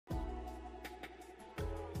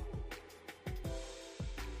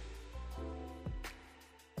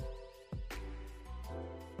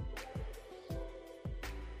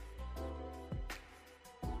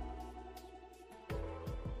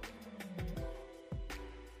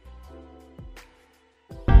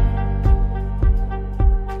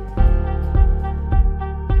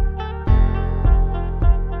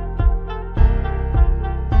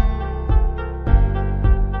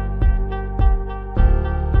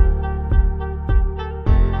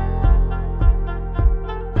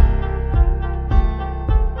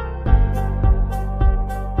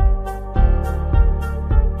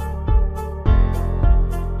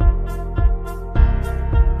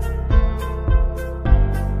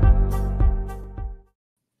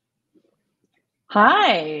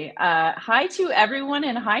Hi. Hi to everyone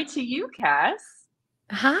and hi to you, Cass.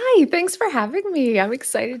 Hi, thanks for having me. I'm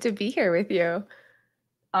excited to be here with you.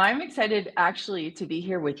 I'm excited actually to be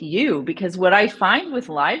here with you because what I find with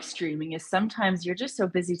live streaming is sometimes you're just so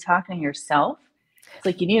busy talking to yourself. It's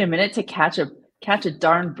like you need a minute to catch a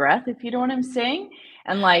darn breath, if you know what I'm saying.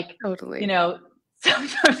 And like, you Totally. know,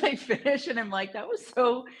 sometimes I finish and I'm like, that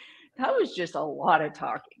was just a lot of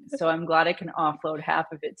talking. So I'm glad I can offload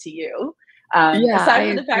half of it to you. Yeah, I Aside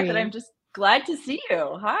from the fact that I'm agree. just glad to see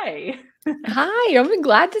you. Hi. Hi, I'm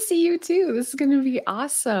glad to see you too. This is going to be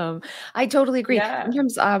awesome. I totally agree. Yeah.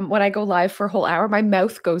 Sometimes when I go live for a whole hour, my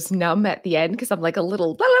mouth goes numb at the end because I'm like a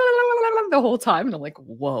little blah, blah, blah, blah, blah, the whole time. And I'm like,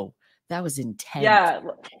 whoa, that was intense. Yeah,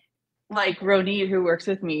 like Ronit, who works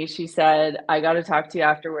with me, she said, I got to talk to you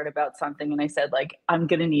afterward about something. And I said, like, I'm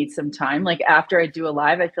going to need some time. Like, after I do a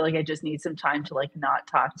live, I feel like I just need some time to, like, not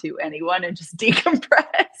talk to anyone and just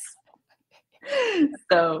decompress.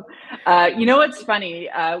 So, you know what's funny?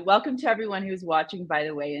 Welcome to everyone who's watching, by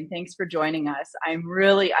the way, and thanks for joining us. I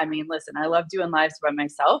mean, listen, I love doing lives by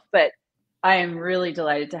myself, but I am really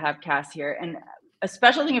delighted to have Cass here. And a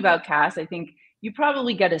special thing about Cass, I think you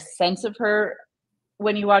probably get a sense of her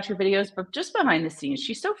when you watch her videos, but just behind the scenes,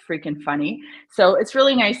 she's so freaking funny. So it's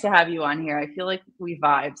really nice to have you on here. I feel like we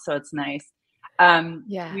vibe, so it's nice.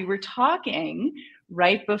 Yeah. We were talking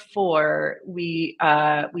right before we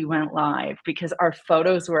went live because our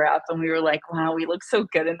photos were up and we were like, wow, we look so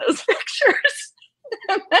good in those pictures.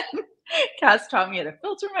 And then Cass taught me how to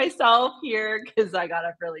filter myself here because I got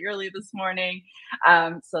up really early this morning.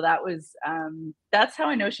 So that's how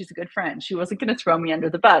I know she's a good friend. She wasn't going to throw me under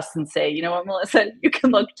the bus and say, you know what, Melissa, you can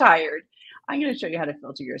look tired. I'm going to show you how to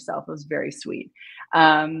filter yourself. It was very sweet.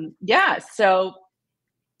 Yeah. So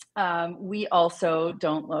we also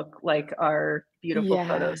don't look like our beautiful Yeah.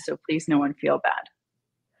 photos. So please, no one feel bad.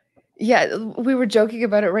 Yeah, we were joking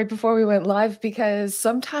about it right before we went live because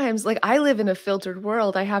sometimes, like, I live in a filtered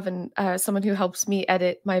world. I have someone who helps me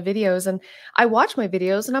edit my videos, and I watch my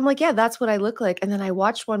videos, and I'm like, yeah, that's what I look like. And then I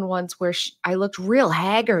watched one once where I looked real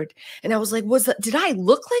haggard, and I was like, did I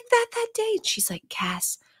look like that day? And she's like,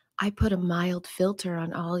 Cass, I put a mild filter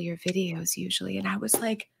on all your videos usually, and I was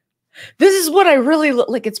like, this is what I really look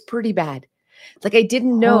like. It's pretty bad. Like I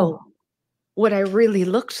didn't know Oh, what I really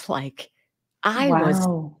looked like. I was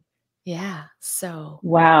wow. yeah, so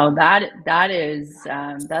Wow, that's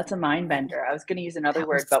a mind bender. I was going to use another that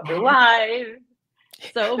was word, but we're sad. live.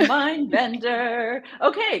 So mind bender.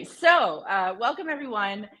 Okay, so welcome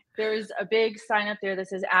everyone. There's a big sign up there that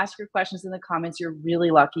says ask your questions in the comments. You're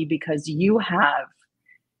really lucky because you have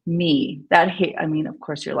me. I mean, of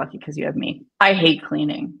course you're lucky because you have me. I hate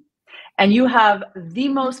cleaning. And you have the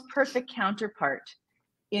most perfect counterpart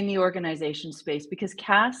in the organization space because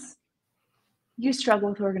Cass, you struggle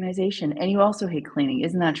with organization and you also hate cleaning.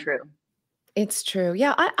 Isn't that true? It's true.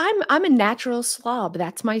 Yeah, I'm a natural slob.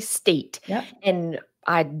 That's my state, Yep. and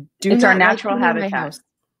I do It's our not like natural cleaning my habitat. house.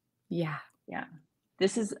 Yeah. Yeah.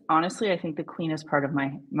 This is honestly, I think, the cleanest part of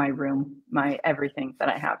my room, my everything that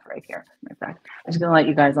I have right here. In fact, I'm just gonna let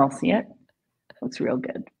you guys all see it. Looks real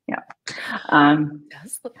good. Yeah. Um,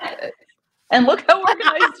 Does look good. and look how I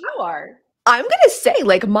organized you are. I'm gonna say,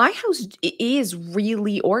 like, my house is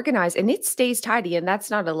really organized, and it stays tidy, and that's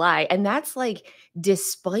not a lie, and that's, like,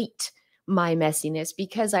 despite my messiness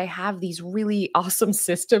because I have these really awesome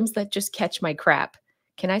systems that just catch my crap.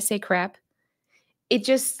 Can I say crap? It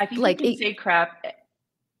just I think you like, can it say crap.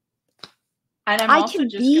 And I'm I also can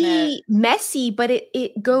just gonna, be messy, but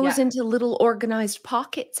it goes yeah, into little organized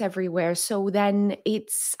pockets everywhere. So then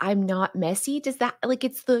I'm not messy. Does that like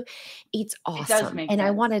it's it does awesome. make And I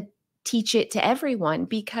sense. want to teach it to everyone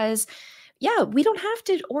because yeah, we don't have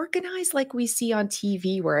to organize like we see on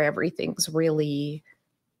TV where everything's really,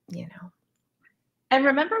 you know. And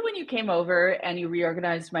remember when you came over and you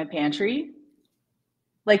reorganized my pantry?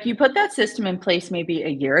 Like you put that system in place maybe a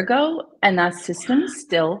year ago, and that system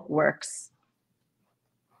still works.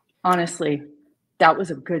 Honestly, that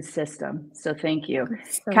was a good system. So thank you.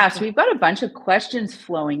 It's so Cass, good. we've got a bunch of questions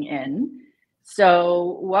flowing in.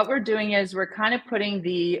 So what we're doing is we're kind of putting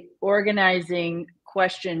the organizing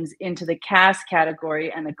questions into the Cass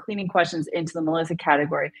category and the cleaning questions into the Melissa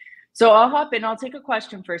category. So I'll hop in. I'll take a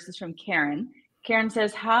question first. It's from Karen. Karen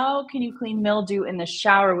says, how can you clean mildew in the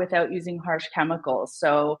shower without using harsh chemicals?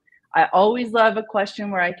 So I always love a question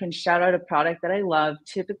where I can shout out a product that I love.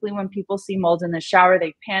 Typically, when people see mold in the shower,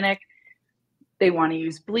 they panic. They want to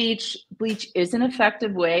use bleach. Bleach is an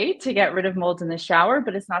effective way to get rid of mold in the shower,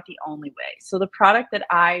 but it's not the only way. So the product that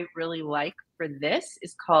I really like for this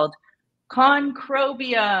is called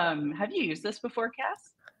Concrobium. Have you used this before,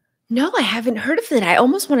 Cass? No, I haven't heard of it. I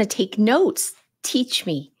almost want to take notes. Teach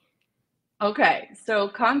me. Okay, so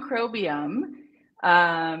concrobium,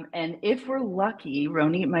 and if we're lucky,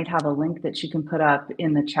 Ronit might have a link that she can put up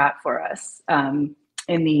in the chat for us, in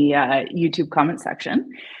the YouTube comment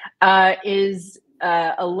section, is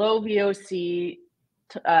a low VOC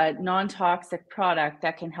non-toxic product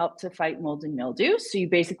that can help to fight mold and mildew. So you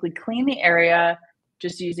basically clean the area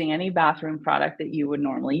just using any bathroom product that you would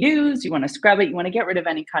normally use. You want to scrub it. You want to get rid of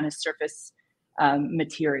any kind of surface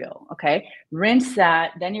material. Okay, rinse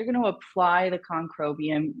that. Then you're going to apply the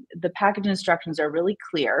concrobium. The package instructions are really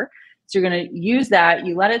clear. So you're going to use that.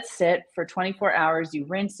 You let it sit for 24 hours. You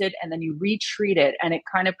rinse it, and then you retreat it, and it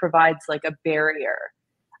kind of provides like a barrier.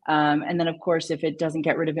 And then, of course, if it doesn't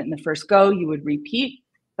get rid of it in the first go, you would repeat.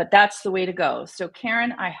 But that's the way to go. So,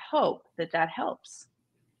 Karen, I hope that that helps.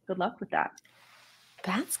 Good luck with that.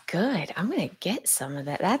 That's good. I'm going to get some of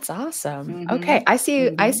that. That's awesome. Okay. I see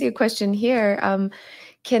a question here.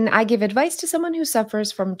 Can I give advice to someone who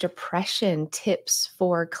suffers from depression? Tips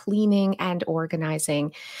for cleaning and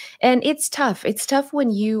organizing? And it's tough. It's tough when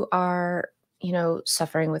you are,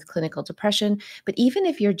 suffering with clinical depression, but even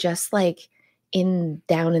if you're just like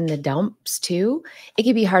down in the dumps too, it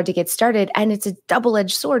can be hard to get started. And it's a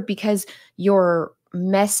double-edged sword because your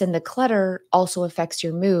mess and the clutter also affects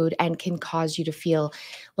your mood and can cause you to feel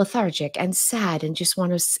lethargic and sad and just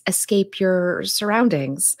want to escape your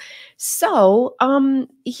surroundings. So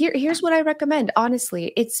here's what I recommend.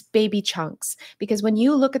 Honestly, it's baby chunks, because when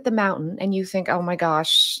you look at the mountain and you think, oh my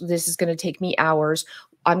gosh, this is going to take me hours,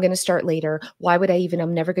 I'm going to start later. Why would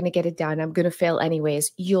I'm never going to get it done. I'm going to fail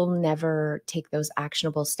anyways. You'll never take those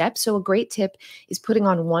actionable steps. So a great tip is putting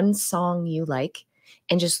on one song you like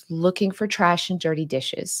and just looking for trash and dirty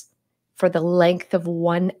dishes for the length of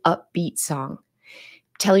one upbeat song.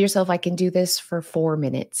 Tell yourself, I can do this for 4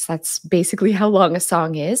 minutes. That's basically how long a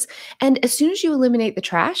song is. And as soon as you eliminate the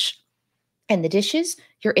trash and the dishes,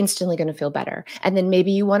 you're instantly going to feel better. And then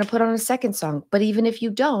maybe you want to put on a second song. But even if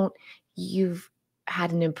you don't, you've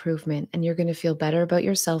had an improvement and you're going to feel better about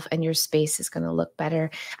yourself and your space is going to look better.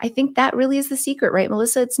 I think that really is the secret, right,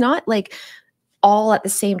 Melissa? It's not like all at the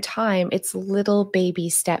same time. It's little baby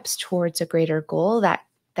steps towards a greater goal that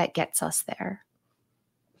gets us there.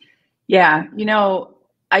 Yeah,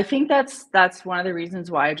 I think that's one of the reasons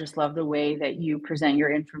why I just love the way that you present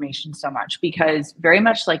your information so much, because very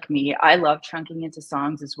much like me, I love chunking into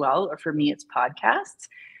songs as well. Or for me, it's podcasts.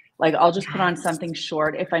 Like I'll just put on something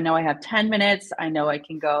short. If I know I have 10 minutes, I know I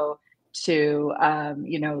can go to,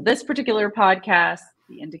 this particular podcast,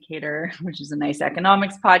 The Indicator, which is a nice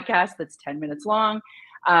economics podcast that's 10 minutes long.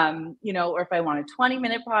 Or if I want a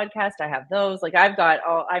 20-minute podcast, I have those. Like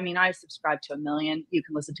I subscribe to a million. You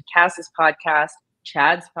can listen to Cass's podcast,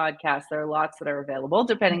 Chad's podcast. There are lots that are available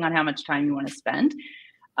depending on how much time you want to spend.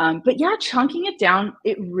 But yeah, chunking it down,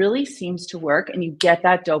 it really seems to work, and you get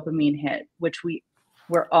that dopamine hit, which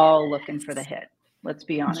we're all looking for the hit. Let's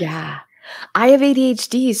be honest. Yeah. I have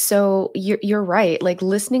ADHD, so you're right. Like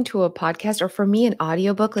listening to a podcast, or for me, an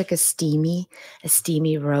audiobook, like a steamy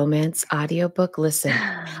romance audiobook. Listen,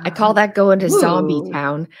 I call that going to zombie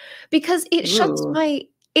town, because it shuts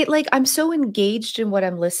I'm so engaged in what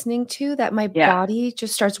I'm listening to that my body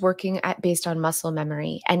just starts working based on muscle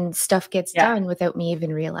memory, and stuff gets done without me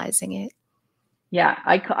even realizing it. Yeah,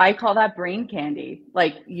 I call that brain candy.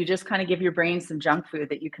 Like you just kind of give your brain some junk food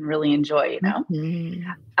that you can really enjoy,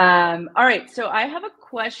 All right, so I have a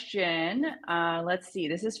question. Let's see.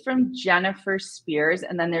 This is from Jennifer Spears,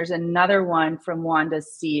 and then there's another one from Wanda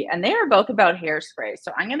C. And they are both about hairspray.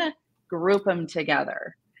 So I'm going to group them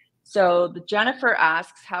together. So the Jennifer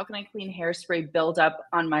asks, how can I clean hairspray buildup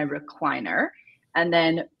on my recliner? And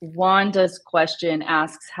then Wanda's question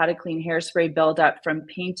asks how to clean hairspray buildup from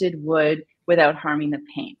painted wood without harming the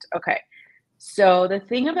paint. Okay. So the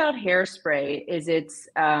thing about hairspray is it's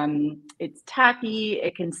tacky.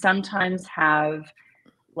 It can sometimes have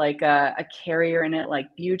like a carrier in it, like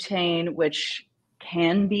butane, which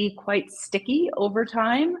can be quite sticky over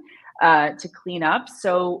time to clean up.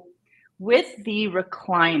 So with the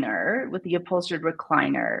upholstered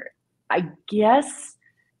recliner, I guess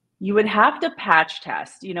you would have to patch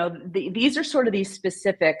test. These are sort of these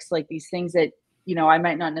specifics, like these things that, I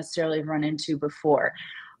might not necessarily have run into before.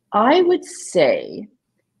 I would say,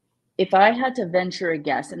 if I had to venture a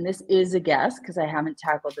guess, and this is a guess because I haven't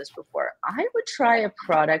tackled this before, I would try a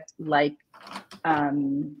product like, I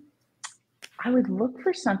would look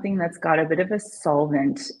for something that's got a bit of a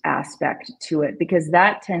solvent aspect to it, because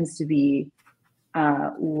that tends to be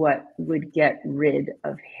what would get rid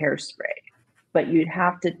of hairspray. But you'd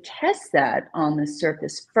have to test that on the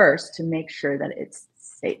surface first to make sure that it's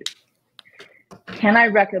safe. Can I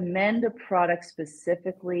recommend a product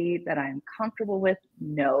specifically that I'm comfortable with?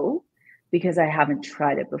 No, because I haven't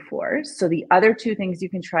tried it before. So the other two things you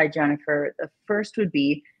can try, Jennifer, the first would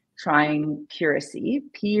be trying Puracy,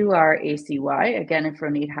 Puracy. Again, if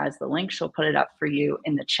Ronit has the link, she'll put it up for you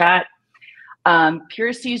in the chat.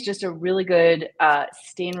 Puracy is just a really good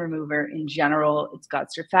stain remover in general. It's got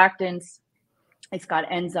surfactants, it's got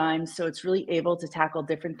enzymes, so it's really able to tackle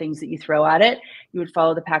different things that you throw at it. You would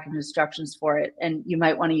follow the package instructions for it, and you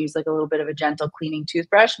might want to use like a little bit of a gentle cleaning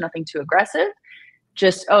toothbrush, nothing too aggressive.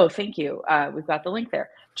 Just, oh, thank you. We've got the link there.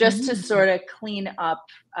 Just to sort of clean up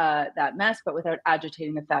that mess, but without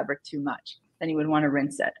agitating the fabric too much. Then you would want to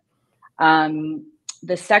rinse it.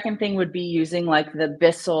 The second thing would be using like the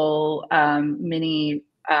Bissell mini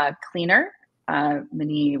cleaner.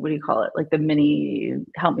 Mini, what do you call it? Like the mini,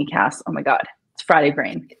 help me, Cass. Oh my God, it's Friday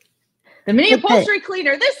brain. The mini upholstery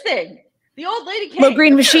cleaner, this thing. The old lady came. Little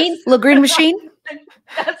green machine? Little green machine?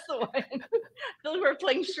 That's the one. We're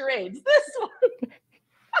playing charades. This one.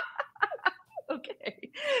 Okay.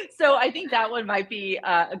 So I think that one might be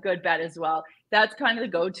a good bet as well. That's kind of the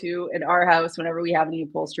go-to in our house whenever we have any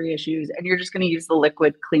upholstery issues. And you're just going to use the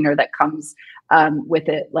liquid cleaner that comes with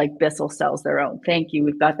it, like Bissell sells their own. Thank you.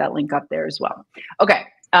 We've got that link up there as well. Okay.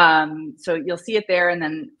 So you'll see it there. And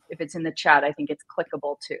then if it's in the chat, I think it's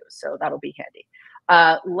clickable too. So that'll be handy.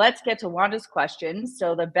 Let's get to Wanda's question.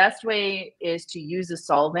 So the best way is to use a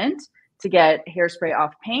solvent to get hairspray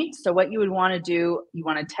off paint. So what you would want to do, you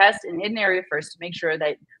want to test an hidden area first to make sure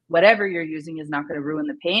that whatever you're using is not going to ruin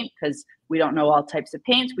the paint, because we don't know all types of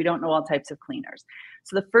paints. We don't know all types of cleaners.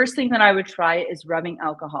 So the first thing that I would try is rubbing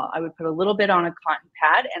alcohol. I would put a little bit on a cotton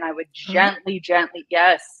pad and I would gently,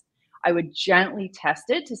 yes, I would gently test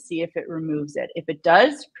it to see if it removes it. If it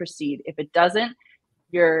does, proceed. If it doesn't,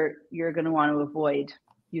 you're going to want to avoid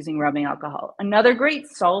using rubbing alcohol. Another great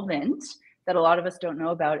solvent that a lot of us don't know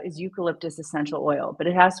about is eucalyptus essential oil, but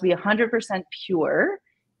it has to be 100% pure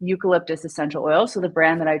eucalyptus essential oil. So the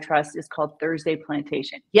brand that I trust is called Thursday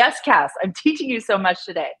Plantation. Yes, Cass, I'm teaching you so much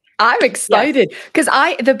today. I'm excited because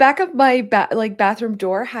the back of my bathroom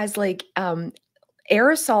door has like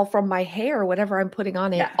aerosol from my hair, whatever I'm putting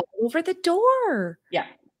on it, all over the door. Yeah.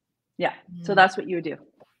 So that's what you would do.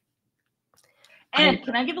 And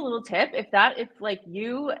can I give a little tip? If like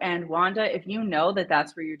you and Wanda, if you know that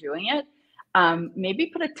that's where you're doing it, maybe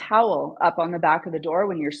put a towel up on the back of the door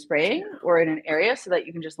when you're spraying or in an area so that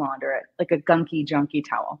you can just launder it, like a gunky, junky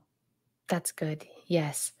towel. That's good.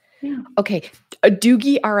 Yes. Yeah. Okay.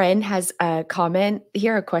 Doogie RN has a comment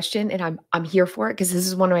here, a question, and I'm here for it because this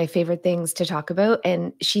is one of my favorite things to talk about.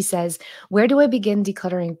 And she says, where do I begin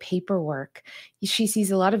decluttering paperwork? She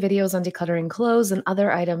sees a lot of videos on decluttering clothes and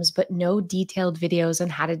other items, but no detailed videos on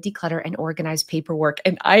how to declutter and organize paperwork.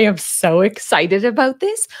 And I am so excited about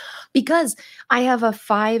this because I have a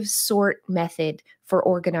 5-sort method for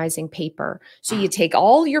organizing paper. So you take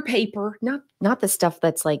all your paper, not the stuff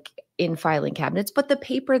that's like in filing cabinets, but the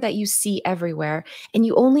paper that you see everywhere, and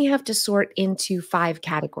you only have to sort into 5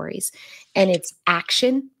 categories. And it's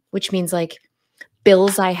action, which means like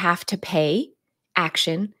bills I have to pay,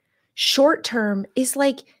 action. Short term is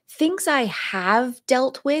like things I have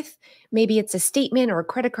dealt with. Maybe it's a statement or a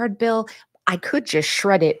credit card bill. I could just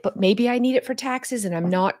shred it, but maybe I need it for taxes and I'm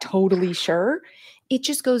not totally sure. It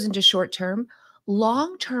just goes into short term.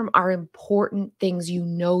 Long term are important things you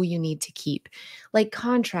know you need to keep, like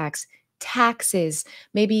contracts, taxes.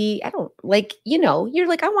 Maybe, I don't like, you're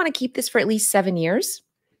like, I want to keep this for at least 7 years.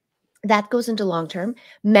 That goes into long term.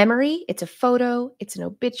 Memory, it's a photo, it's an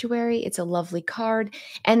obituary, it's a lovely card.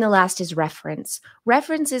 And the last is reference.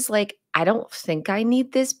 Reference is like, I don't think I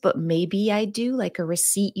need this, but maybe I do, like a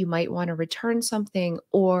receipt you might want to return something,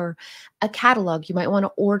 or a catalog you might want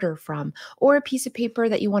to order from, or a piece of paper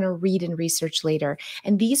that you want to read and research later.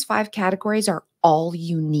 And these 5 categories are all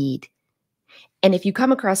you need. And if you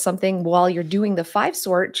come across something while you're doing the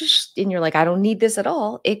 5-sort, and you're like, I don't need this at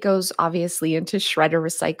all, it goes obviously into shred or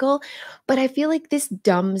recycle. But I feel like this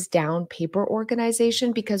dumbs down paper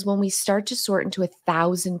organization, because when we start to sort into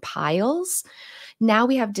 1,000 piles, now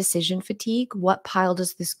we have decision fatigue. What pile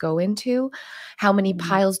does this go into? How many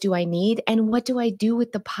piles do I need? And what do I do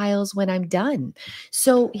with the piles when I'm done?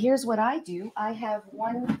 So here's what I do. I have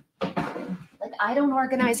one, like I don't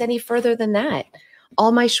organize any further than that.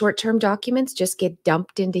 All my short-term documents just get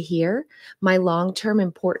dumped into here. My long-term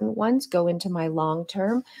important ones go into my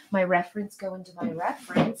long-term. My reference go into my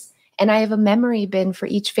reference. And I have a memory bin for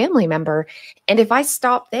each family member. And if I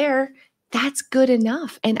stop there, that's good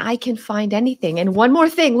enough. And I can find anything. And one more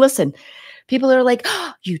thing, listen, people are like,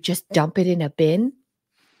 oh, you just dump it in a bin.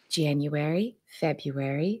 January,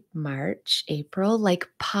 February, March, April. Like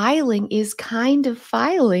piling is kind of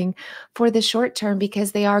filing for the short term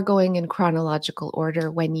because they are going in chronological order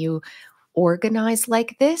when you organize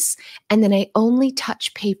like this. And then I only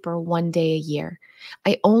touch paper one day a year.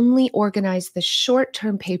 I only organize the short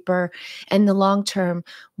term paper and the long term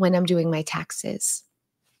when I'm doing my taxes.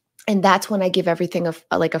 And that's when I give everything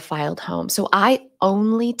like a filed home. So I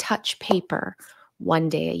only touch paper one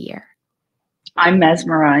day a year. I'm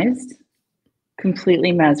mesmerized,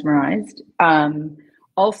 completely mesmerized.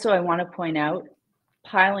 Also, I want to point out,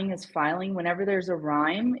 piling is filing. Whenever there's a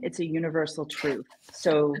rhyme, it's a universal truth.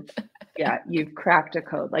 So yeah, you've cracked a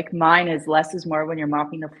code. Like mine is less is more when you're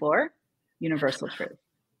mopping the floor. Universal truth.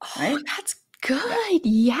 Right? Oh, that's good.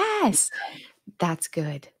 Yeah. Yes. That's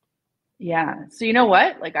good. Yeah. So you know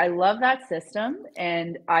what? Like I love that system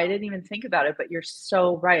and I didn't even think about it, but you're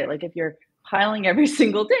so right. Like if you're piling every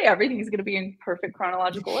single day, everything's going to be in perfect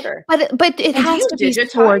chronological order. But it And do has you to be digitize,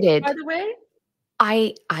 sorted. by the way?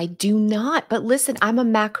 I do not, but listen, I'm a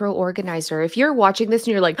macro organizer. If you're watching this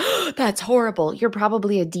and you're like, oh, that's horrible, you're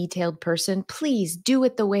probably a detailed person. Please do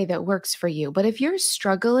it the way that works for you. But if you're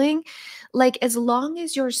struggling, like as long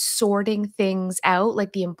as you're sorting things out,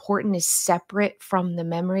 like the important is separate from the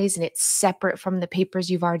memories and it's separate from the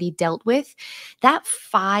papers you've already dealt with, that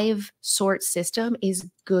 5 sort system is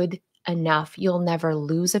good enough. You'll never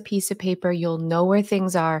lose a piece of paper. You'll know where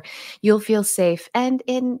things are. You'll feel safe. And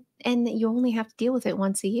you only have to deal with it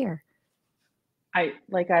once a year. I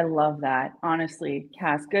love that. Honestly,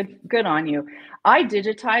 Cass, good on you. I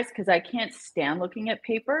digitize because I can't stand looking at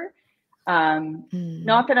paper.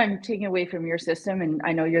 Not that I'm taking away from your system, and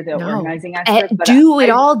I know you're the No. organizing expert, but Do it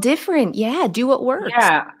all different. Yeah, do what works.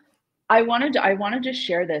 yeah, I wanted to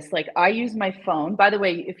share this. Like I use my phone. By the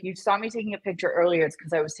way, if you saw me taking a picture earlier, it's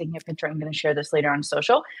because I was taking a picture. I'm going to share this later on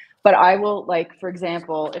social. But I will, like, for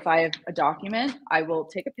example, if I have a document, I will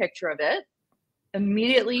take a picture of it,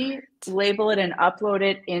 immediately label it and upload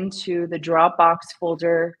it into the Dropbox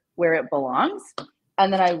folder where it belongs.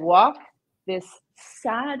 And then I walk this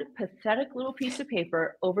sad, pathetic little piece of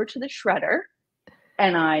paper over to the shredder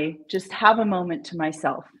and I just have a moment to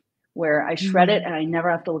myself where I shred it and I never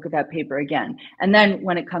have to look at that paper again. And then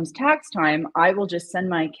when it comes tax time, I will just send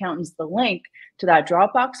my accountants the link to that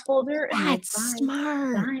Dropbox folder and That's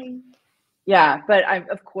smart. bye. Yeah, but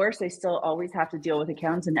of course, I still always have to deal with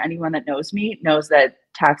accounts, and anyone that knows me knows that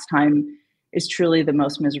tax time is truly the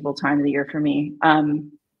most miserable time of the year for me.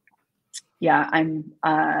 Yeah, I'm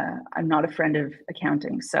not a friend of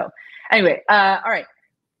accounting. So anyway, all right.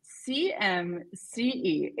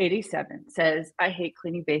 CMCE87 says, I hate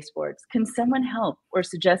cleaning baseboards. Can someone help or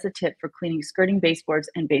suggest a tip for cleaning skirting baseboards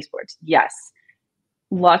and baseboards? Yes.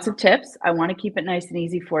 Lots of tips. I want to keep it nice and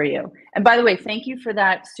easy for you. And by the way, thank you for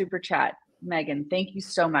that super chat, Megan. Thank you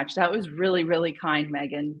so much. That was really, really kind,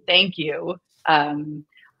 Megan. Thank you. I'm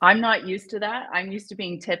not used to that. I'm used to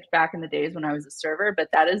being tipped back in the days when I was a server, but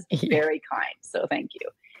that is very kind. So thank you.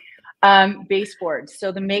 Baseboards.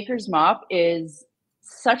 So the Maker's Mop is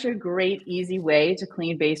such a great, easy way to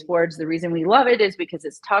clean baseboards. The reason we love it is because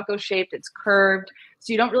it's taco shaped, it's curved.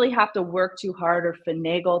 So you don't really have to work too hard or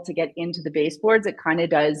finagle to get into the baseboards. It kind of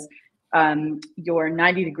does your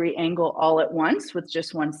 90-degree angle all at once with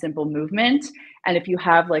just one simple movement. And if you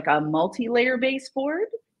have like a multi-layer baseboard,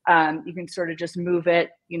 you can sort of just move it,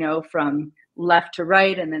 from left to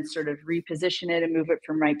right and then sort of reposition it and move it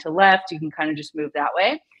from right to left. You can kind of just move that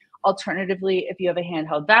way. Alternatively, if you have a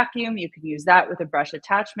handheld vacuum, you can use that with a brush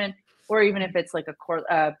attachment, or even if it's like a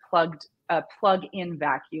plug-in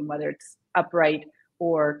vacuum, whether it's upright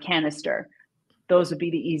or canister. Those would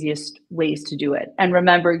be the easiest ways to do it. And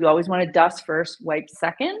remember, you always want to dust first, wipe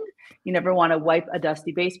second. You never want to wipe a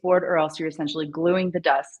dusty baseboard, or else you're essentially gluing the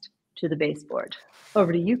dust to the baseboard.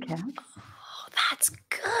 Over to you, Kat. Oh, that's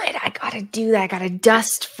good. I gotta do that. I gotta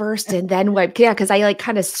dust first and then wipe. Yeah, because I like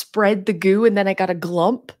kind of spread the goo and then I got a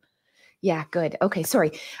glump. Yeah, good. Okay,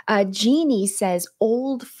 sorry. Jeannie says,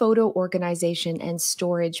 old photo organization and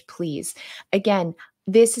storage, please. Again,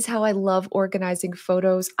 this is how I love organizing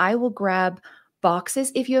photos. I will grab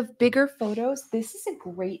boxes. If you have bigger photos, this is a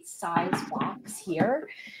great size box here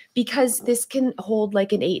because this can hold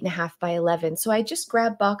like an 8.5 by 11. So I just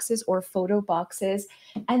grab boxes or photo boxes.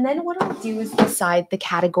 And then what I'll do is decide the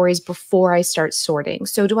categories before I start sorting.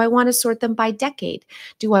 So do I want to sort them by decade?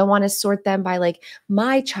 Do I want to sort them by like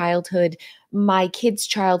my childhood, my kids'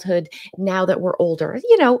 childhood, now that we're older?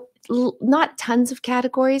 Not tons of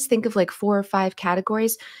categories. Think of like 4 or 5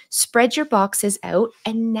 categories. Spread your boxes out.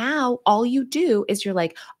 And now all you do is you're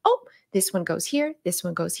like, oh, this one goes here, this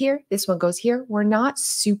one goes here, this one goes here. We're not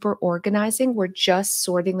super organizing. We're just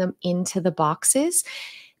sorting them into the boxes.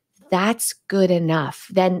 that's good enough.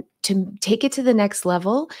 Then to take it to the next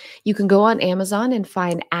level, you can go on Amazon and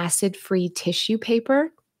find acid-free tissue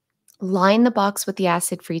paper. Line the box with the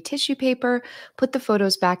acid-free tissue paper, put the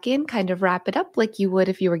photos back in, kind of wrap it up like you would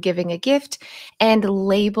if you were giving a gift, and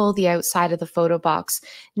label the outside of the photo box.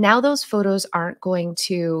 Now those photos aren't going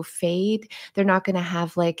to fade. They're not going to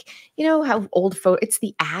have, like, you know how old photo, it's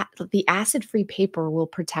the acid-free paper will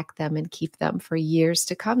protect them and keep them for years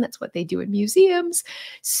to come. That's what they do in museums.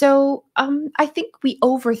 So I think we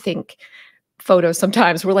overthink photos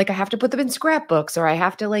sometimes. We're like, I have to put them in scrapbooks, or I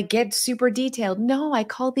have to like get super detailed. No, I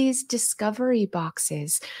call these discovery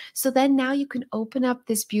boxes. So then now you can open up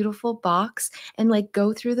this beautiful box and like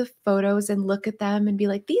go through the photos and look at them and be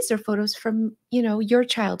like, these are photos from, you know, your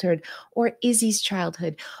childhood or Izzy's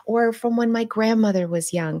childhood or from when my grandmother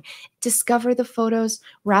was young. Discover the photos,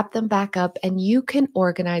 wrap them back up, and you can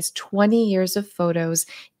organize 20 years of photos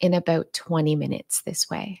in about 20 minutes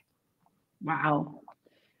this way. Wow.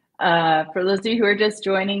 For those of you who are just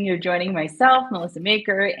joining, you're joining myself, Melissa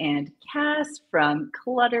Maker, and Cass from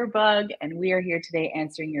Clutterbug, and we are here today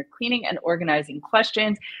answering your cleaning and organizing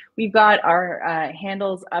questions. We've got our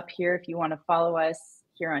handles up here if you want to follow us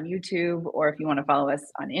here on YouTube, or if you want to follow us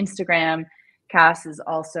on Instagram. Cass is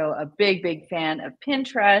also a big fan of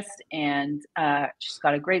Pinterest, and she's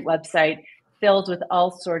got a great website filled with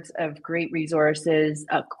all sorts of great resources,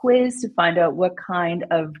 a quiz to find out what kind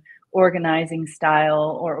of organizing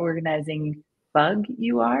style or organizing bug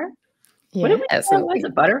you are. Yeah, What did we say? Was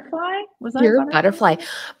it butterfly? Was I You're a butterfly,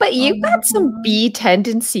 but you've got some bee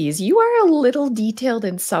tendencies. You are a little detailed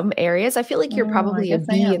in some areas. I feel like you're probably a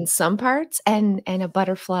bee in some parts and a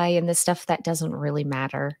butterfly in the stuff that doesn't really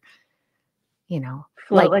matter. You know,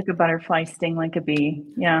 float like a butterfly, sting like a bee.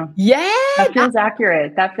 Yeah. Yeah. That feels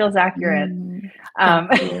accurate. That feels accurate.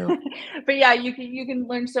 But yeah, you can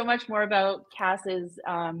learn so much more about Cass's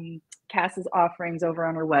offerings over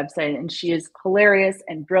on her website, and she is hilarious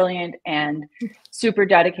and brilliant and super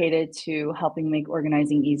dedicated to helping make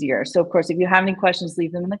organizing easier. So of course, if you have any questions,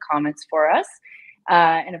 leave them in the comments for us.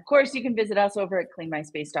 And of course, you can visit us over at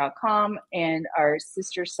cleanmyspace.com and our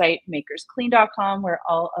sister site makersclean.com, where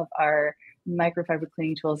all of our microfiber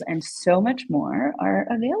cleaning tools and so much more are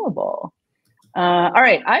available. All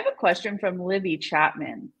right, I have a question from Libby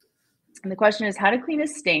Chapman. And the question is, how to clean a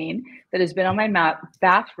stain that has been on my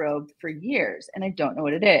bathrobe for years and I don't know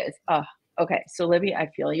what it is. Okay, so Libby, I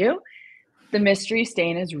feel you. The mystery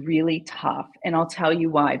stain is really tough, and I'll tell you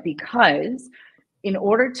why. Because in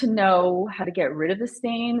order to know how to get rid of the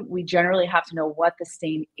stain, we generally have to know what the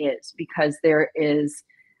stain is, because there is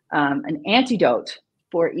an antidote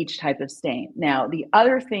for each type of stain. Now, the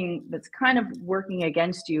other thing that's kind of working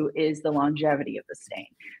against you is the longevity of the stain.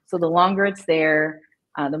 So the longer it's there,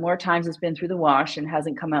 the more times it's been through the wash and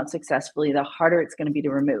hasn't come out successfully, the harder it's going to be to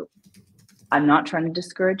remove. I'm not trying to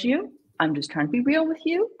discourage you. I'm just trying to be real with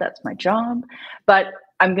you. That's my job. But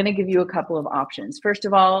I'm going to give you a couple of options. First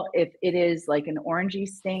of all, if it is like an orangey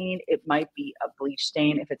stain, it might be a bleach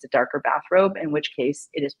stain if it's a darker bathrobe, in which case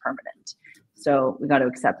it is permanent. So we got to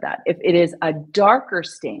accept that. If it is a darker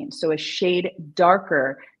stain, so a shade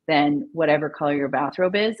darker than whatever color your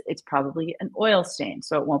bathrobe is, it's probably an oil stain.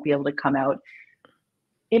 So it won't be able to come out.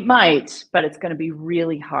 It might, but it's going to be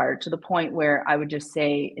really hard, to the point where I would just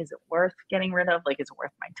say, is it worth getting rid of? Like, is it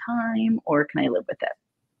worth my time, or can I live with it?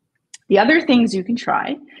 The other things you can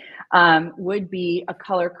try would be a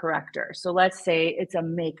color corrector. So let's say it's a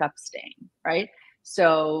makeup stain, right?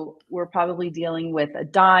 So we're probably dealing with a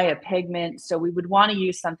dye, a pigment. So we would want to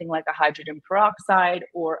use something like a hydrogen peroxide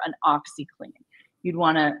or an OxyClean. You'd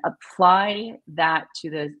want to apply that to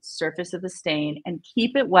the surface of the stain and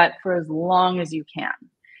keep it wet for as long as you can.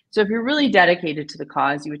 So if you're really dedicated to the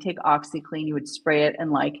cause, you would take OxyClean, you would spray it,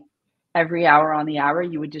 and like every hour on the hour,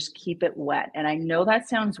 you would just keep it wet. And I know that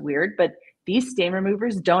sounds weird, but these stain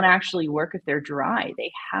removers don't actually work if they're dry.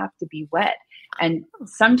 They have to be wet. And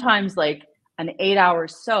sometimes like an 8-hour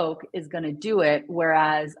soak is going to do it,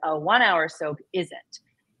 whereas a 1-hour soak isn't.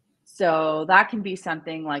 So that can be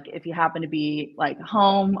something like, if you happen to be like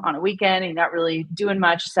home on a weekend and you're not really doing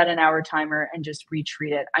much, set an hour timer and just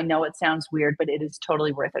retreat it. I know it sounds weird, but it is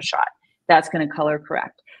totally worth a shot. That's going to color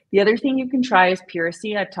correct. The other thing you can try is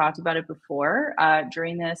Puracy. I've talked about it before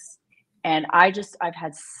during this, and I've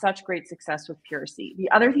had such great success with Puracy. The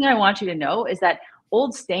other thing I want you to know is that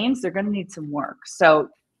old stains, they're going to need some work. So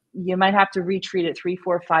you might have to retreat it 3,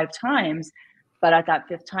 4, 5 times, but at that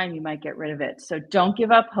 5th time, you might get rid of it. So don't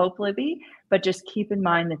give up hope, Libby, but just keep in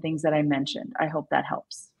mind the things that I mentioned. I hope that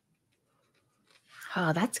helps.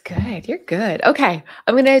 Oh, that's good. You're good. Okay.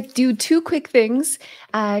 I'm going to do two quick things.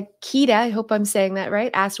 Kita, I hope I'm saying that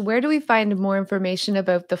right, asked, where do we find more information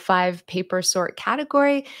about the 5 paper sort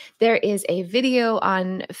category? There is a video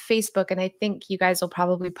on Facebook, and I think you guys will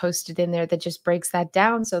probably post it in there that just breaks that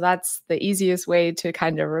down. So that's the easiest way to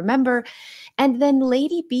kind of remember. And then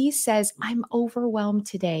Lady B says, I'm overwhelmed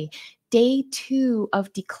today. Day 2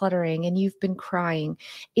 of decluttering, and you've been crying.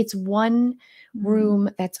 It's one room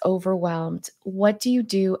that's overwhelmed. What do you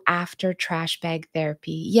do after trash bag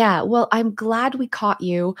therapy? Yeah, well, I'm glad we caught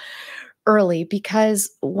you early,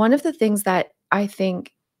 because one of the things that I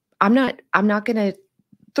think, I'm not going to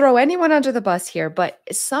throw anyone under the bus here, but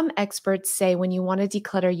some experts say when you want to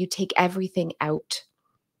declutter, you take everything out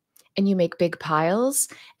and you make big piles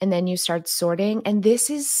and then you start sorting. And this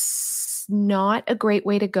is not a great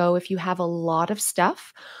way to go if you have a lot of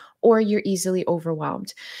stuff or you're easily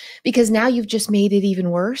overwhelmed, because now you've just made it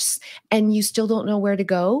even worse and you still don't know where to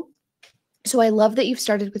go. So I love that you've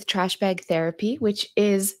started with trash bag therapy, which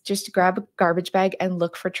is just grab a garbage bag and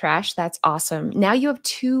look for trash. That's awesome. Now you have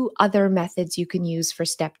 2 other methods you can use for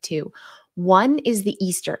step 2. One is the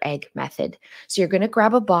Easter egg method. So you're going to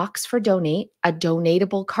grab a box for donate, a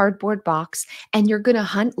donatable cardboard box, and you're going to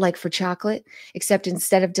hunt like for chocolate, except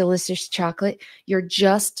instead of delicious chocolate, you're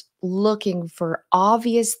just looking for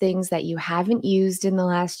obvious things that you haven't used in the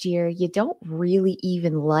last year, you don't really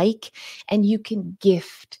even like, and you can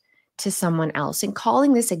gift to someone else. And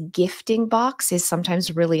calling this a gifting box is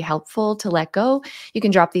sometimes really helpful to let go. You can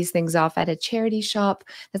drop these things off at a charity shop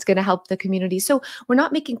that's going to help the community. So we're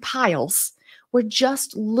not making piles. We're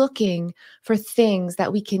just looking for things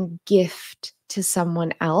that we can gift to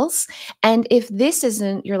someone else. And if this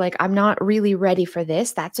isn't, you're like, I'm not really ready for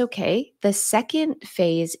this, that's okay. The second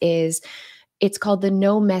phase is, it's called the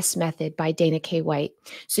no mess method by Dana K. White.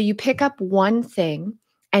 So you pick up one thing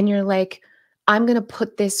and you're like, I'm going to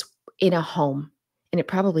put this in a home, and it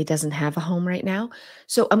probably doesn't have a home right now.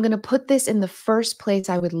 So I'm going to put this in the first place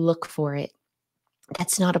I would look for it.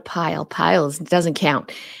 That's not a pile. Piles doesn't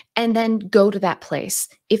count. And then go to that place.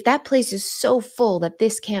 If that place is so full that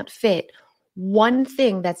this can't fit, one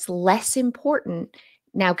thing that's less important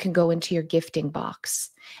now can go into your gifting box.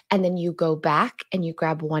 And then you go back and you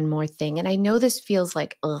grab one more thing. And I know this feels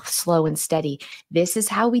like slow and steady. This is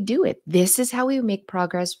how we do it. This is how we make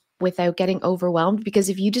progress without getting overwhelmed. Because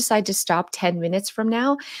if you decide to stop 10 minutes from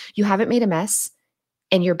now, you haven't made a mess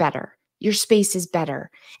and you're better. Your space is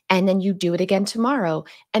better. And then you do it again tomorrow.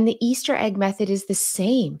 And the Easter egg method is the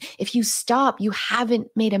same. If you stop, you haven't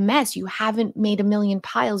made a mess. You haven't made a million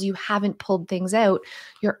piles. You haven't pulled things out.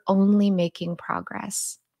 You're only making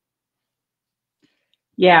progress.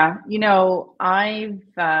 Yeah, you know, I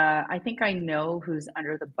think I know who's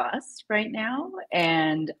under the bus right now,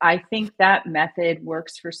 and I think that method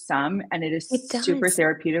works for some, and it is It super does.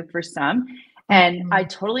 therapeutic for some. And I Mhm.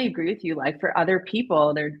 totally agree with you. Like for other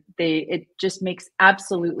people, it just makes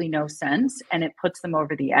absolutely no sense, and it puts them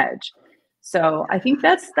over the edge. So I think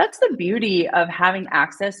that's the beauty of having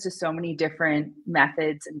access to so many different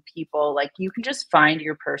methods and people. Like you can just find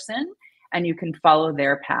your person and you can follow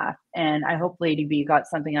their path. And I hope Lady B got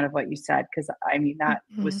something out of what you said, because I mean, that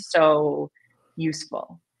Mhm. was so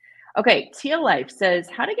useful. Okay, Tia Life says,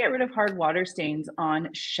 how to get rid of hard water stains on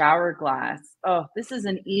shower glass. Oh, this is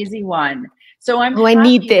an easy one. So I'm Oh, I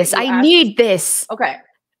need happy that this. you I asked. need this. Okay,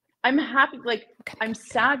 I'm happy, like, I'm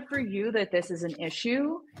sad for you that this is an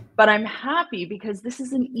issue, but I'm happy because this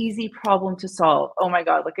is an easy problem to solve. Oh my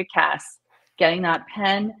God, look at Cass getting that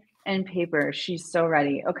pen and paper. She's so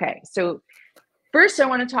ready. Okay, so first, I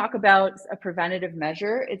want to talk about a preventative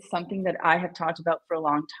measure. It's something that I have talked about for a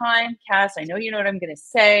long time. Cass, I know you know what I'm going to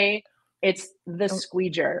say. It's the Oh,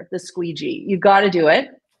 squeeger, the squeegee. You got to do it.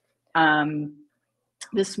 Um,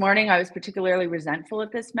 this morning, I was particularly resentful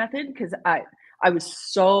at this method because I was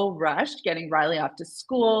so rushed getting Riley off to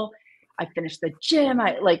school. I finished the gym.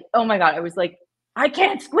 I like, oh my God, I was like, I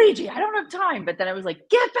can't squeegee. I don't have time. But then I was like,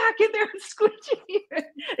 get back in there and squeegee.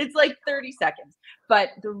 It's like 30 seconds. But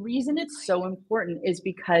the reason it's so important is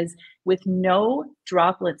because with no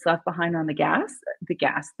droplets left behind on the glass,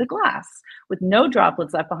 with no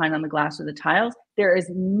droplets left behind on the glass or the tiles, there is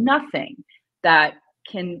nothing that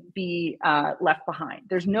can be left behind.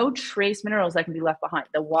 There's no trace minerals that can be left behind.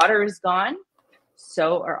 The water is gone.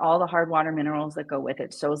 So are all the hard water minerals that go with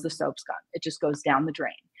it. So is the soap's gone. It just goes down the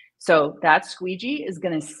drain. So that squeegee is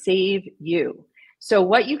going to save you. So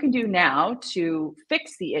what you can do now to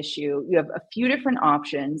fix the issue, you have a few different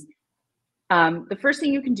options. The first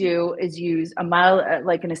thing you can do is use a mild,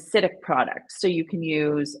 like an acidic product. So you can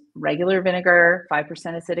use regular vinegar,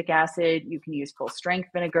 5% acetic acid. You can use full strength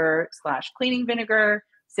vinegar / cleaning vinegar,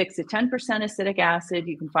 6 to 10% acetic acid.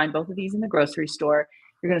 You can find both of these in the grocery store.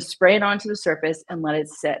 You're going to spray it onto the surface and let it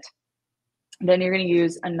sit. Then you're going to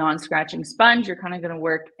use a non-scratching sponge. You're kind of going to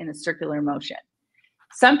work in a circular motion.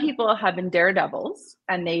 Some people have been daredevils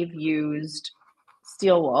and they've used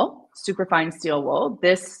steel wool, superfine steel wool.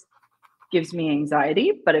 This gives me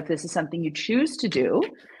anxiety, but if this is something you choose to do,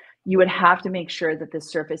 you would have to make sure that the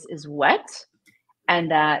surface is wet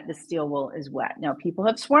and that the steel wool is wet. Now, people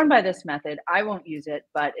have sworn by this method. I won't use it,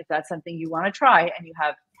 but if that's something you want to try and you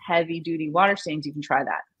have heavy duty water stains, you can try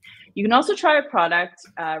that. You can also try a product,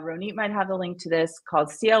 Ronit might have the link to this, called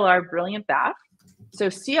CLR Brilliant Bath. So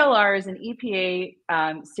CLR is an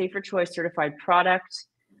EPA Safer Choice certified product.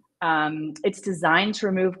 It's designed to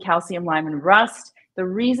remove calcium, lime, and rust. The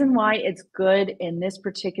reason why it's good in this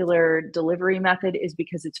particular delivery method is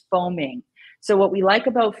because it's foaming. So what we like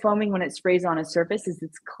about foaming when it sprays on a surface is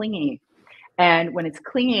it's clingy. And when it's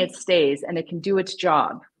clingy, it stays and it can do its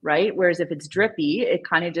job, right? Whereas if it's drippy, it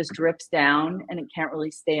kind of just drips down and it can't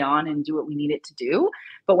really stay on and do what we need it to do.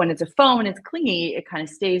 But when it's a foam and it's clingy, it kind of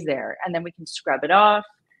stays there. And then we can scrub it off,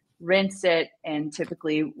 rinse it, and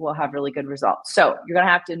typically we'll have really good results. So you're going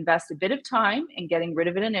to have to invest a bit of time in getting rid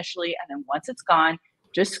of it initially. And then once it's gone,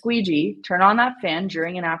 just squeegee, turn on that fan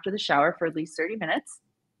during and after the shower for at least 30 minutes.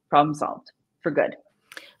 Problem solved for good.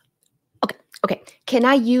 Okay. Can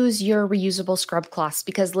I use your reusable scrub cloths?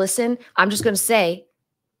 Because listen, I'm just going to say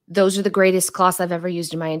those are the greatest cloths I've ever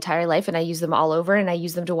used in my entire life. And I use them all over and I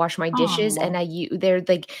use them to wash my dishes. And they're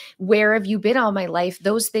like, where have you been all my life?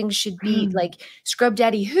 Those things should be like scrub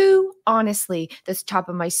daddy who, honestly, that's top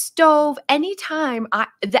of my stove. Anytime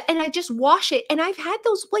and I just wash it. And I've had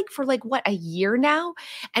those like for like what, a year now.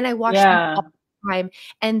 And I wash them all the time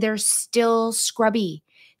and they're still scrubby.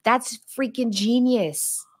 That's freaking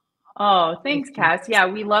genius. Oh, thanks, Cass. Yeah,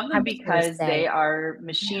 we love them because they are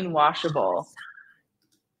machine washable.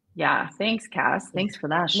 Yeah, thanks, Cass. Thanks for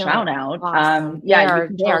that shout out. Awesome. Yeah, you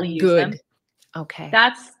can totally use them. Okay.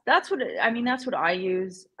 That's what that's what I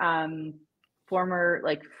use.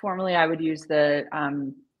 Formerly I would use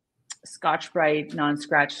the Scotch-Brite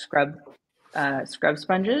non-scratch scrub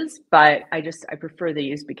sponges, but I prefer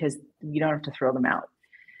these because you don't have to throw them out.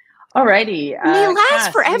 Alrighty. They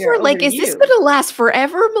last forever. Like, is this going to last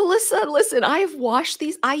forever, Melissa? Listen, I have washed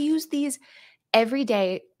these. I use these every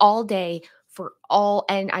day, all day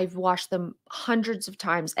and I've washed them hundreds of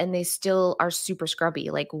times and they still are super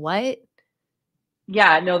scrubby. Like what?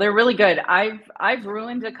 Yeah, no, they're really good. I've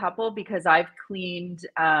ruined a couple because I've cleaned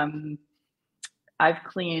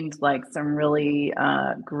like some really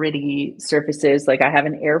gritty surfaces. Like I have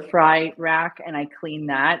an air fry rack and I clean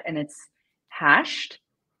that and it's hashed.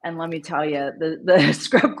 And let me tell you, the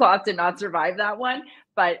scrub cloth did not survive that one,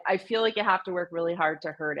 but I feel like you have to work really hard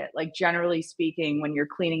to hurt it. Like generally speaking, when you're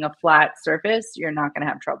cleaning a flat surface, you're not going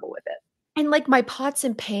to have trouble with it. And like my pots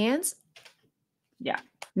and pans. Yeah,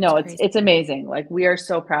 no, it's amazing. Like we are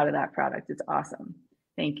so proud of that product. It's awesome.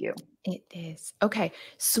 Thank you. It is. Okay.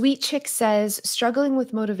 Sweet Chick says, struggling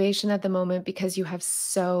with motivation at the moment because you have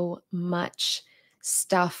so much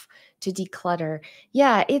stuff to declutter.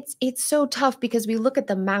 Yeah, it's so tough because we look at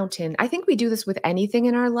the mountain. I think we do this with anything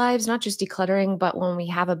in our lives, not just decluttering, but when we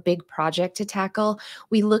have a big project to tackle,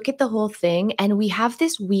 we look at the whole thing and we have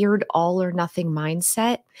this weird all or nothing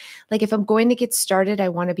mindset. Like if I'm going to get started, I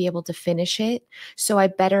want to be able to finish it. So I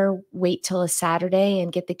better wait till a Saturday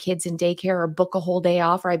and get the kids in daycare or book a whole day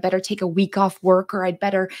off, or I better take a week off work, or I'd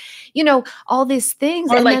better, all these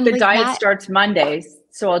things. Or like the diet starts Mondays.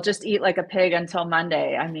 So I'll just eat like a pig until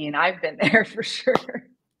Monday. I mean, I've been there for sure.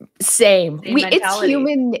 Same.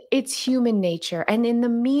 It's human nature. And in the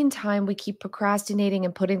meantime, we keep procrastinating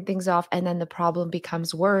and putting things off, and then the problem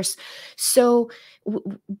becomes worse. So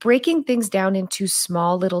breaking things down into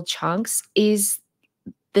small little chunks is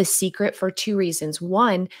the secret for two reasons.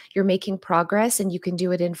 One, you're making progress and you can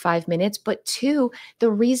do it in 5 minutes. But two, the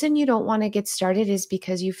reason you don't want to get started is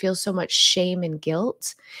because you feel so much shame and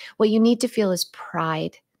guilt. What you need to feel is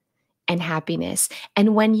pride and happiness.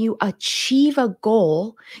 And when you achieve a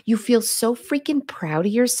goal, you feel so freaking proud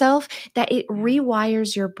of yourself that it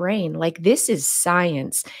rewires your brain. Like this is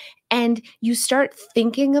science. And you start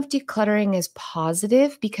thinking of decluttering as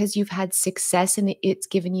positive because you've had success and it's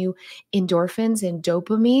given you endorphins and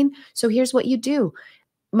dopamine. So here's what you do.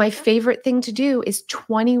 My favorite thing to do is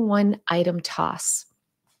 21 item toss.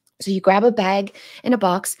 So you grab a bag and a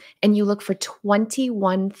box and you look for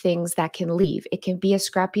 21 things that can leave. It can be a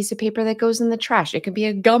scrap piece of paper that goes in the trash. It can be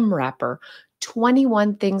a gum wrapper.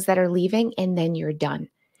 21 things that are leaving, and then you're done.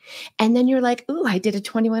 And then you're like, ooh, I did a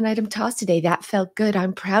 21 item toss today. That felt good.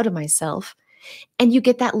 I'm proud of myself. And you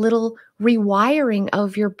get that little rewiring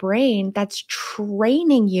of your brain that's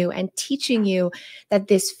training you and teaching you that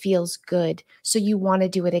this feels good. So you want to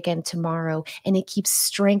do it again tomorrow. And it keeps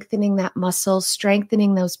strengthening that muscle,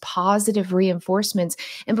 strengthening those positive reinforcements.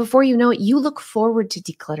 And before you know it, you look forward to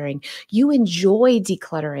decluttering. You enjoy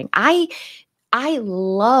decluttering. I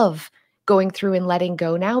love going through and letting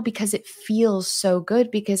go now because it feels so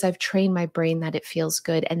good, because I've trained my brain that it feels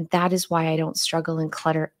good. And that is why I don't struggle in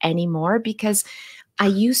clutter anymore, because I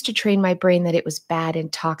used to train my brain that it was bad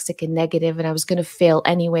and toxic and negative, and I was going to fail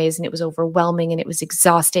anyways, and it was overwhelming and it was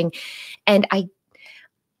exhausting. And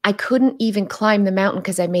I couldn't even climb the mountain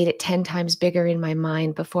because I made it 10 times bigger in my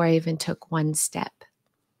mind before I even took one step.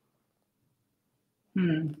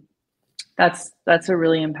 That's a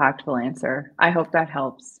really impactful answer. I hope that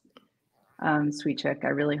helps. Sweet chick, I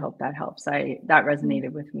really hope that helps. That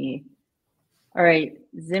resonated with me. All right,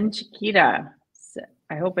 Zim Chiquita.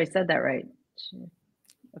 I hope I said that right.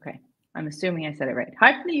 Okay, I'm assuming I said it right.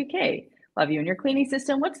 Hi from the UK. Love you and your cleaning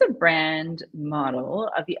system. What's the brand model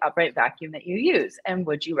of the upright vacuum that you use, and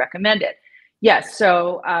would you recommend it? Yes,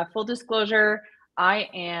 so full disclosure, I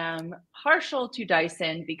am partial to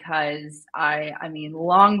Dyson because I mean,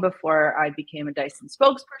 long before I became a Dyson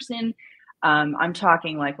spokesperson, I'm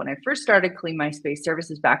talking like when I first started Clean My Space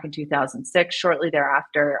Services back in 2006, shortly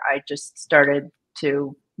thereafter, I just started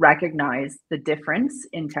to recognize the difference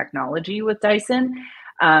in technology with Dyson,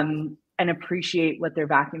 and appreciate what their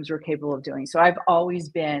vacuums were capable of doing. So I've always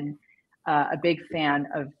been a big fan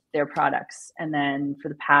of their products. And then for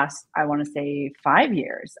the past, I want to say 5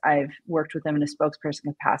 years, I've worked with them in a spokesperson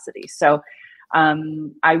capacity. So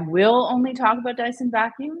I will only talk about Dyson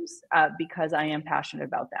vacuums because I am passionate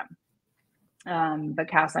about them. But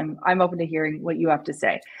Cass, I'm open to hearing what you have to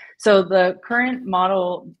say. So the current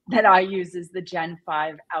model that I use is the Gen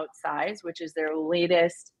 5 outsize, which is their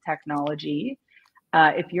latest technology.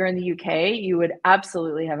 If you're in the UK, you would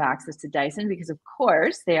absolutely have access to Dyson because, of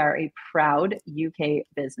course, they are a proud UK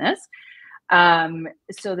business.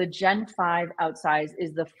 So the Gen 5 outsize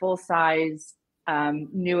is the full-size,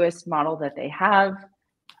 newest model that they have.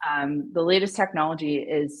 The latest technology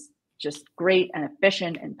is just great and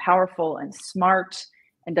efficient and powerful and smart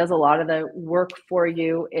and does a lot of the work for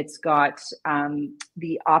you. It's got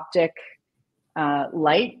the optic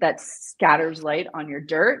light that scatters light on your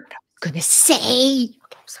dirt. Gonna say,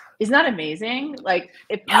 isn't that amazing? Like,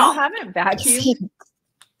 if you haven't vacuumed,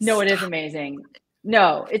 no, it is amazing.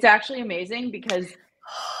 No, it's actually amazing because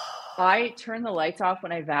I turn the lights off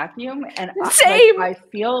when I vacuum, and I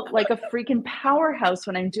feel like a freaking powerhouse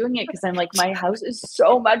when I'm doing it because I'm like, my house is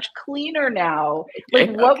so much cleaner now. Like,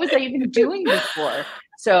 what was I even doing before?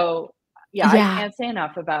 So yeah, I can't say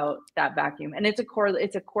enough about that vacuum. And it's a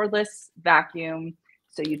cordless vacuum,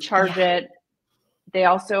 so you charge it. They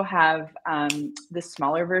also have the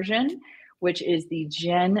smaller version, which is the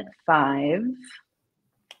Gen 5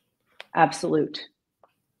 Absolute.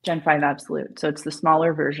 Gen 5 Absolute. So it's the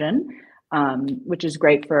smaller version, which is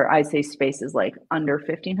great for, I'd say, spaces like under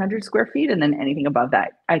 1,500 square feet. And then anything above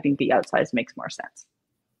that, I think the outsize makes more sense.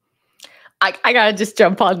 I gotta just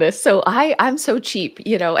jump on this. So I'm so cheap,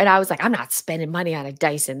 and I was like, I'm not spending money on a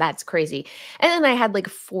Dyson. That's crazy. And then I had like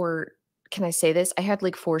can I say this? I had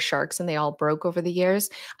like 4 Sharks and they all broke over the years.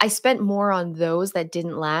 I spent more on those that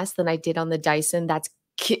didn't last than I did on the Dyson. That's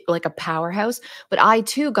like a powerhouse. But I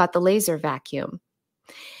too got the laser vacuum.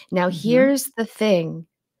 Now, here's the thing.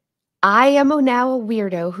 I am now a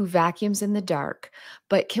weirdo who vacuums in the dark.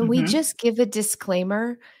 But can we just give a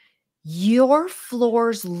disclaimer? Your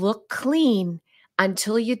floors look clean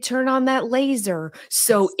until you turn on that laser.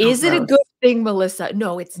 So is it a good thing, Melissa?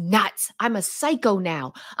 No, it's nuts. I'm a psycho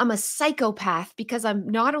now. I'm a psychopath because I'm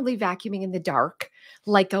not only vacuuming in the dark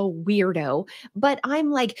like a weirdo, but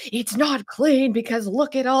I'm like, it's not clean because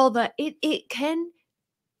look at all the, it can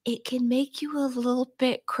make you a little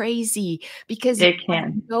bit crazy because you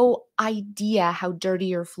have no idea how dirty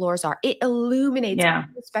your floors are. It illuminates a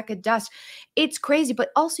speck of dust. It's crazy, but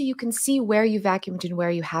also you can see where you vacuumed and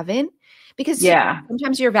where you haven't. Because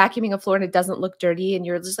sometimes you're vacuuming a floor and it doesn't look dirty and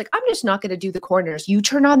you're just like, I'm just not going to do the corners. You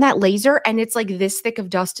turn on that laser and it's like this thick of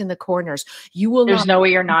dust in the corners. There's no way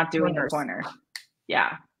you're not doing the corner.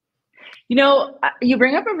 Yeah. You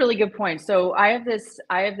bring up a really good point. So I have this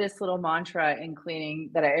little mantra in cleaning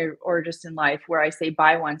or just in life where I say,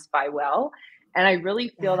 buy once, buy well. And I really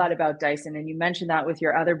feel that about Dyson. And you mentioned that with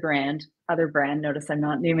your other brand, notice I'm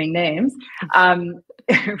not naming names.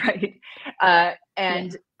 Right.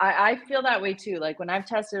 I feel that way too. Like when I've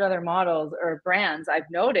tested other models or brands, I've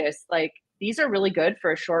noticed like these are really good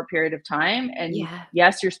for a short period of time. And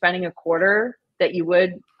yes, you're spending a quarter that you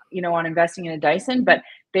would, on investing in a Dyson, but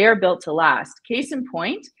They are built to last. Case in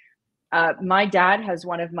point, my dad has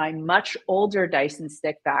one of my much older Dyson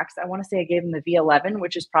stick vacs. I want to say I gave him the V11,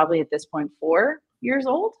 which is probably at this point 4 years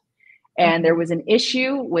old. And there was an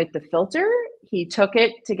issue with the filter. He took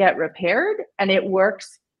it to get repaired, and it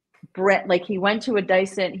works. Like, he went to a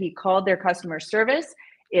Dyson, he called their customer service.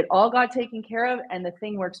 It all got taken care of, and the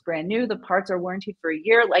thing works brand new. The parts are warranted for a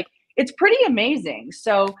year. Like, it's pretty amazing.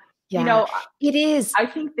 So, you know, it is. I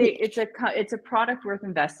think it's a product worth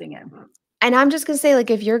investing in. And I'm just gonna say, like,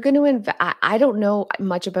 if you're going to I don't know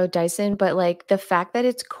much about Dyson, but like the fact that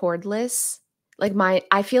it's cordless, like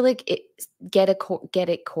I feel like get it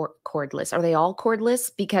cordless. Are they all cordless?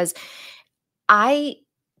 Because I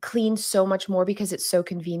clean so much more because it's so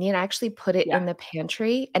convenient. I actually put it in the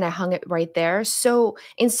pantry and I hung it right there. So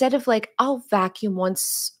instead of like, I'll vacuum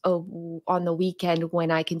once on the weekend when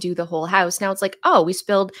I can do the whole house. Now it's like, oh, we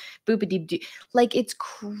spilled boopity. Like, it's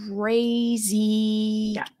crazy.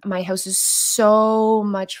 Yeah. My house is so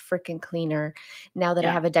much freaking cleaner now that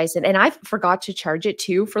I have a Dyson. And I forgot to charge it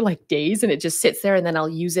too for like days, and it just sits there, and then I'll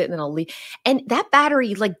use it and then I'll leave. And that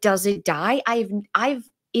battery, like, does it die?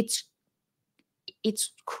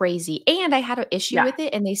 It's crazy. And I had an issue with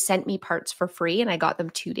it, and they sent me parts for free, and I got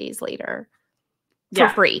them 2 days later for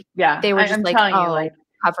free. Yeah. They were just I'm like, telling you, oh, like,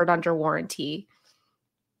 covered under warranty.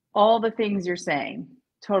 All the things you're saying.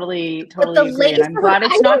 Totally But the agree. laser, And I'm glad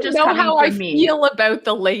it's not just coming how I from me. feel about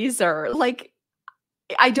the laser. Like,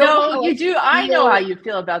 I don't know how you do. I know feel. how you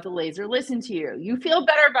feel about the laser. Listen to you. You feel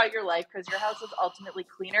better about your life because your house is ultimately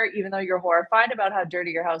cleaner, even though you're horrified about how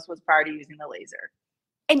dirty your house was prior to using the laser.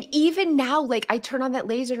 And even now, like, I turn on that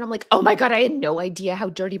laser and I'm like, oh my God, I had no idea how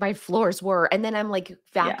dirty my floors were. And then I'm like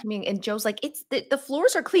vacuuming, and Joe's like, it's the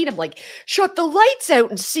floors are clean. I'm like, shut the lights out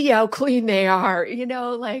and see how clean they are. You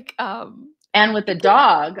know, like, and with the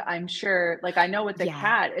dog, I'm sure, like, I know with the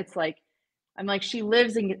cat, it's like, I'm like, she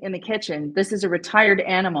lives in the kitchen. This is a retired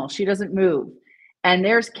animal. She doesn't move. And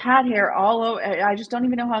there's cat hair all over. I just don't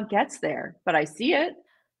even know how it gets there, but I see it.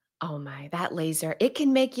 Oh my, that laser, it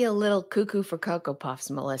can make you a little cuckoo for Cocoa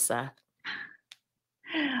Puffs, Melissa.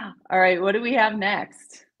 All right, what do we have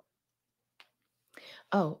next?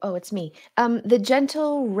 Oh, it's me. The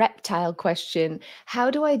gentle reptile question.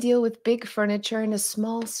 How do I deal with big furniture in a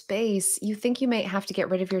small space? You think you might have to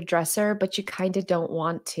get rid of your dresser, but you kind of don't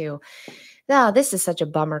want to. Now, this is such a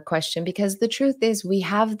bummer question, because the truth is we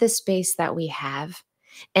have the space that we have,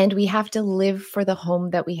 and we have to live for the home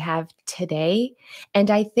that we have today.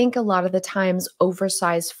 And I think a lot of the times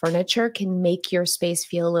oversized furniture can make your space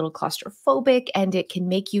feel a little claustrophobic, and it can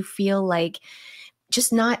make you feel like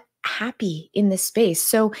just not happy in this space.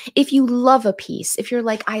 So if you love a piece, if you're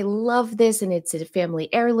like, I love this and it's a family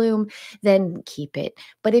heirloom, then keep it.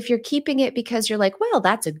 But if you're keeping it because you're like, well,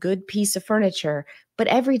 that's a good piece of furniture, but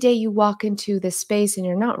every day you walk into this space and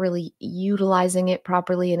you're not really utilizing it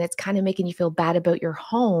properly, and it's kind of making you feel bad about your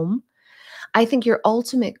home, I think your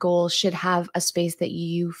ultimate goal should have a space that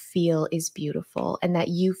you feel is beautiful and that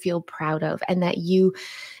you feel proud of and that you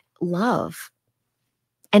love.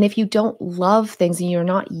 And if you don't love things and you're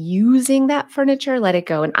not using that furniture, let it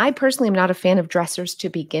go. And I personally am not a fan of dressers to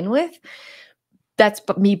begin with. That's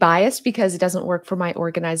me biased because it doesn't work for my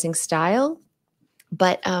organizing style.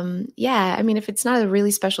 But yeah, I mean, if it's not a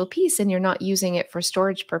really special piece and you're not using it for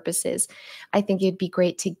storage purposes, I think it'd be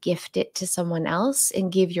great to gift it to someone else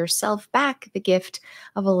and give yourself back the gift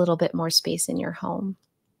of a little bit more space in your home.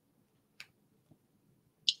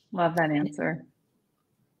 Love that answer.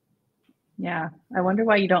 Yeah. I wonder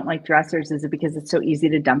why you don't like dressers. Is it because it's so easy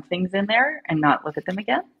to dump things in there and not look at them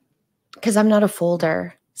again? Because I'm not a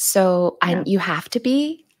folder. So you have to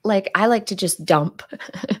be. Like, I like to just dump.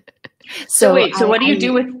 So wait, so what do you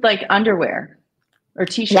do with like underwear or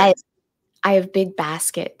t-shirts? Yeah, I have big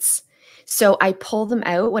baskets. So I pull them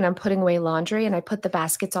out when I'm putting away laundry, and I put the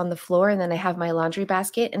baskets on the floor, and then I have my laundry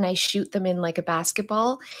basket and I shoot them in like a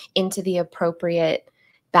basketball into the appropriate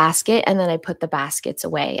basket, and then I put the baskets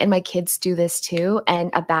away. And my kids do this too. And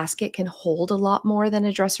a basket can hold a lot more than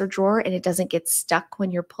a dresser drawer, and it doesn't get stuck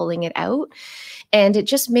when you're pulling it out. And it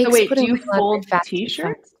just makes do you fold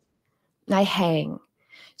t-shirts? I hang.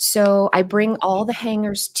 So I bring all the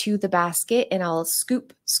hangers to the basket, and I'll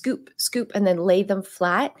scoop, scoop, scoop, and then lay them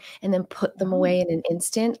flat and then put them away in an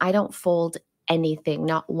instant. I don't fold anything,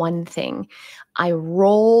 not one thing. I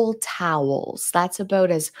roll towels. That's about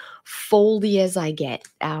as foldy as I get.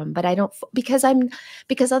 But I don't, because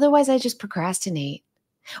otherwise I just procrastinate.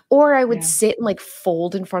 Or I would sit and like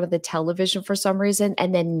fold in front of the television for some reason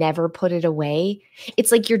and then never put it away.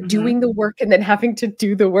 It's like you're doing the work and then having to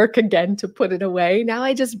do the work again to put it away. Now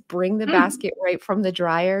I just bring the basket right from the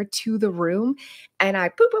dryer to the room, and I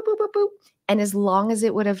boop, boop, boop, boop, boop, And as long as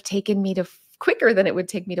it would have taken me to quicker than it would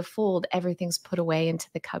take me to fold, everything's put away into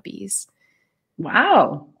the cubbies.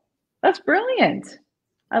 Wow. That's brilliant.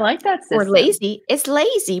 I like that system. Or lazy. It's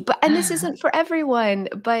lazy, and this isn't for everyone.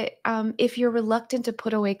 But if you're reluctant to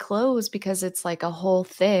put away clothes because it's like a whole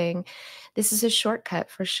thing, this is a shortcut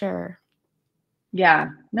for sure.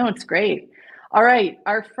 Yeah, no, it's great. All right,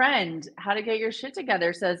 our friend, How to Get Your Shit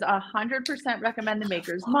Together, says 100% recommend the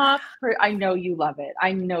Maker's Mop. I know you love it.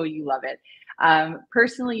 I know you love it.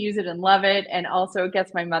 Personally use it and love it, and also it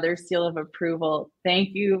gets my mother's seal of approval.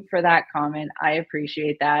 Thank you for that comment. I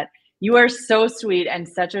appreciate that. You are so sweet and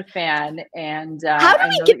such a fan, and How do I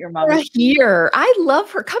we know get that your mom her is here? I love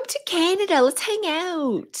her. Come to Canada. Let's hang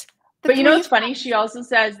out. But you know what's funny? She also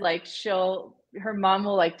says like her mom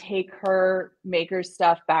will like take her Maker's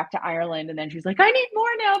stuff back to Ireland, and then she's like, I need more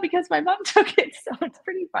now because my mom took it. So it's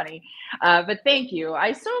pretty funny. But thank you.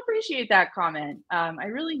 I so appreciate that comment. I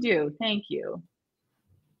really do. Thank you.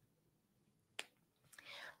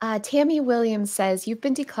 Tammy Williams says, you've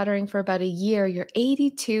been decluttering for about a year. You're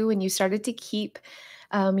 82 and you started to keep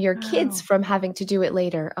your kids from having to do it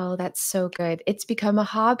later. Oh, that's so good. It's become a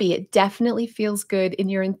hobby. It definitely feels good in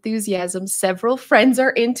your enthusiasm. Several friends are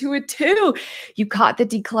into it too. You caught the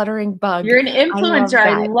decluttering bug. You're an influencer.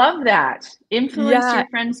 I love that. Influence Yeah. your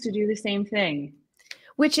friends to do the same thing.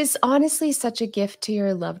 Which is honestly such a gift to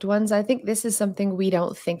your loved ones. I think this is something we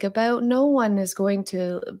don't think about. No one is going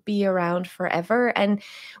to be around forever. And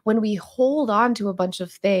when we hold on to a bunch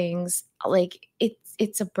of things, like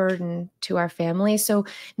it's a burden to our family. So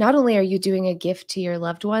not only are you doing a gift to your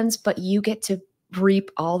loved ones, but you get to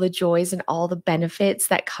reap all the joys and all the benefits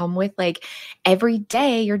that come with like every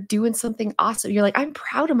day you're doing something awesome. You're like, I'm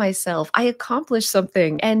proud of myself. I accomplished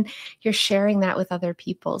something, and you're sharing that with other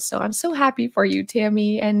people. So I'm so happy for you,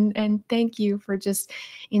 Tammy, and thank you for just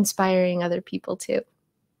inspiring other people too.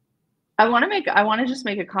 I want to just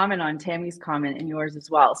make a comment on Tammy's comment and yours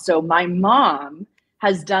as well. So my mom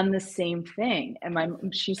has done the same thing,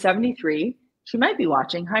 and she's 73. She might be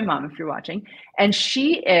watching. Hi, Mom, if you're watching. And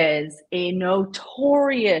she is a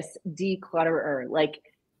notorious declutterer. Like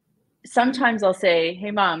sometimes I'll say,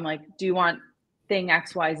 hey, Mom, like, do you want thing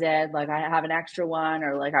XYZ? Like I have an extra one,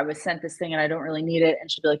 or like I was sent this thing and I don't really need it.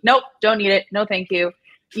 And she'll be like, nope, don't need it. No, thank you.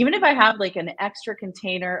 Even if I have like an extra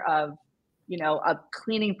container of, a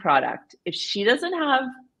cleaning product, if she doesn't have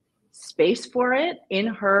space for it in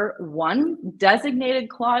her one designated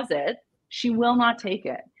closet, she will not take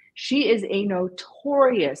it. She is a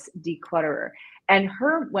notorious declutterer. And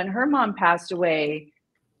when her mom passed away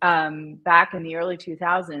back in the early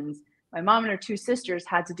 2000s, my mom and her two sisters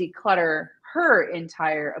had to declutter her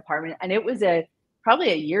entire apartment. And it was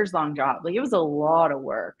probably a years-long job. Like it was a lot of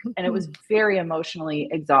work, and it was very emotionally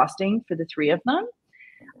exhausting for the three of them.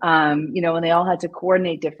 And they all had to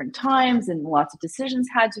coordinate different times and lots of decisions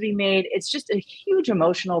had to be made. It's just a huge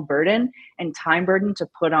emotional burden and time burden to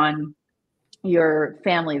put on your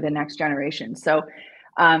family, the next generation. So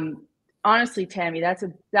honestly, Tammy,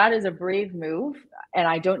 that is a brave move. And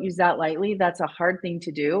I don't use that lightly. That's a hard thing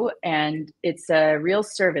to do. And it's a real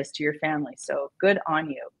service to your family. So good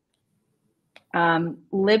on you.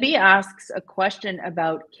 Libby asks a question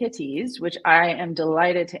about kitties, which I am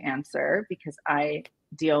delighted to answer because I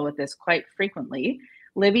deal with this quite frequently.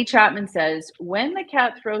 Libby Chapman says, when the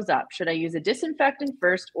cat throws up, should I use a disinfectant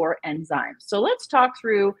first or enzyme? So let's talk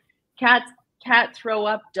through cat throw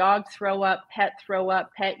up, dog throw up, pet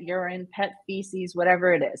urine, pet feces,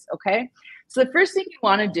 whatever it is, okay? So the first thing you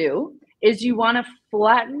want to do is you want to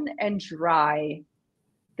flatten and dry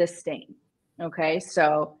the stain, okay?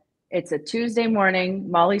 So it's a Tuesday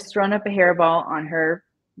morning. Molly's thrown up a hairball on her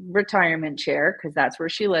retirement chair because that's where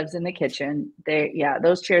she lives, in the kitchen.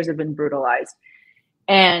 Those chairs have been brutalized.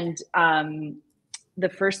 And the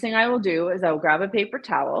first thing I will do is I will grab a paper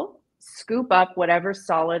towel, scoop up whatever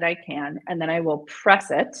solid I can, and then I will press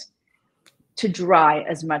it to dry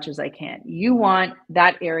as much as I can. You want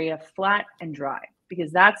that area flat and dry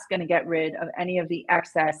because that's going to get rid of any of the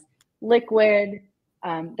excess liquid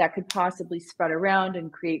that could possibly spread around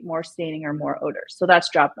and create more staining or more odor. So that's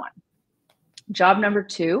job one. Job number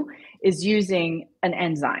two is using an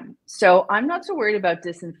enzyme. So I'm not so worried about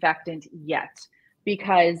disinfectant yet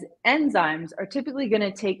because enzymes are typically going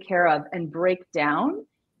to take care of and break down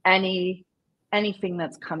anything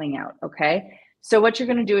that's coming out, okay? So what you're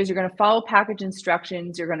going to do is you're going to follow package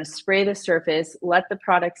instructions. You're going to spray the surface, let the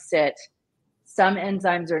product sit. Some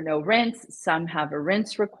enzymes are no rinse. Some have a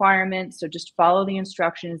rinse requirement. So just follow the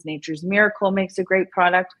instructions. Nature's Miracle makes a great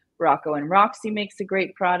product. Rocco and Roxy makes a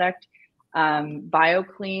great product.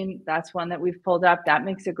 BioClean, that's one that we've pulled up. That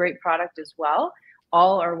makes a great product as well.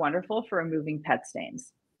 All are wonderful for removing pet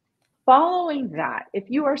stains. Following that, if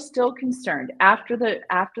you are still concerned after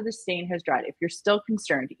the stain has dried, if you're still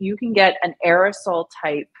concerned, you can get an aerosol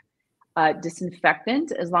type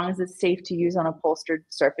disinfectant as long as it's safe to use on upholstered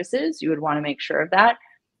surfaces. You would want to make sure of that.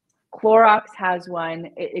 Clorox has one.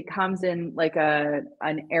 It comes in like a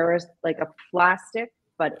plastic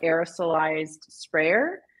but aerosolized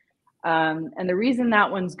sprayer. And the reason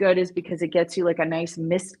that one's good is because it gets you like a nice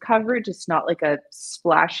mist coverage. It's not like a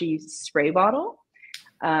splashy spray bottle.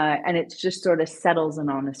 And it just sort of settles in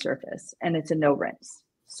on the surface, and it's a no rinse.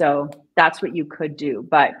 So that's what you could do.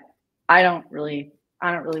 But I don't really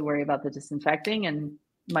worry about the disinfecting, and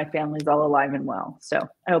my family's all alive and well. So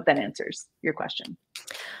I hope that answers your question.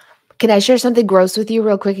 Can I share something gross with you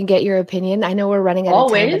real quick and get your opinion? I know we're running out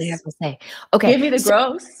of time, but I have to say. Okay. Give me the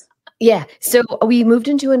gross. Yeah. So we moved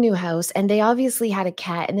into a new house and they obviously had a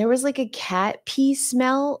cat, and there was like a cat pee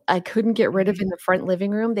smell I couldn't get rid of in the front living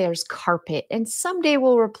room. There's carpet, and someday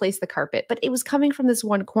we'll replace the carpet, but it was coming from this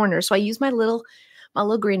one corner. So I used my little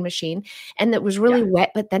green machine, and it was really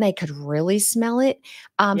wet, but then I could really smell it.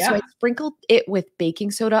 So I sprinkled it with baking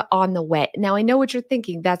soda on the wet. Now I know what you're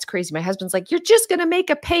thinking. That's crazy. My husband's like, you're just going to make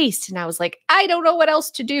a paste. And I was like, I don't know what else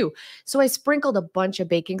to do. So I sprinkled a bunch of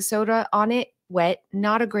baking soda on it. Wet,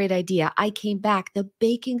 not a great idea. I came back. The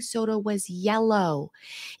baking soda was yellow.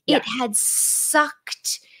 It had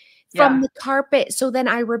sucked from the carpet. So then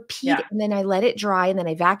I repeated, and then I let it dry, and then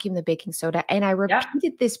I vacuumed the baking soda, and I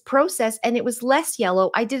repeated this process, and it was less yellow.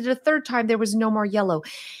 I did it a third time. There was no more yellow.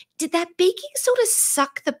 Did that baking soda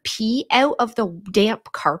suck the pee out of the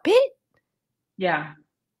damp carpet? Yeah.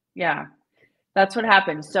 Yeah. That's what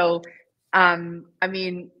happened. So, I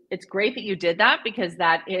mean, it's great that you did that, because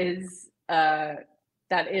that is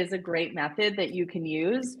a great method that you can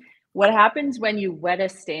use. What happens when you wet a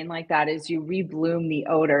stain like that is you rebloom the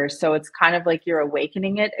odor. So it's kind of like you're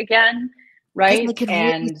awakening it again, right? I could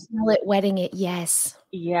really smell it wetting it. Yes.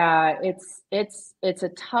 Yeah, it's a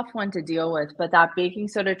tough one to deal with, but that baking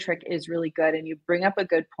soda trick is really good. And you bring up a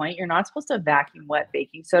good point. You're not supposed to vacuum wet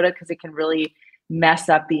baking soda because it can really mess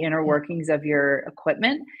up the inner workings of your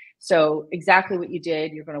equipment. So exactly what you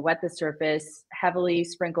did, you're going to wet the surface, heavily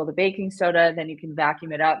sprinkle the baking soda, then you can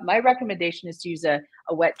vacuum it up. My recommendation is to use a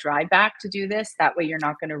wet dry back to do this. That way you're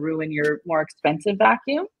not going to ruin your more expensive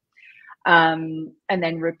vacuum. And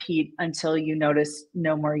then repeat until you notice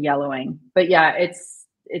no more yellowing. But yeah,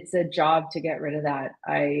 it's a job to get rid of that.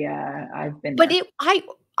 I've been But there.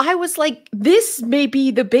 I was like, this may be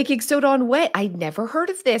the baking soda on wet. I'd never heard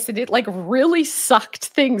of this. And it like really sucked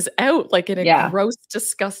things out like in a gross,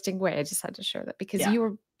 disgusting way. I just had to share that because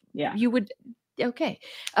you would, okay.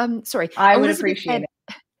 Sorry. I would appreciate it.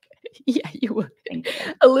 Yeah, you would.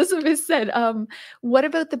 Elizabeth said, what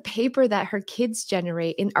about the paper that her kids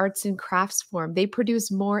generate in arts and crafts form? They produce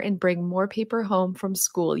more and bring more paper home from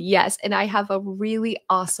school. Yes. And I have a really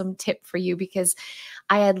awesome tip for you, because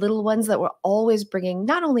I had little ones that were always bringing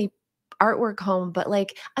not only artwork home, but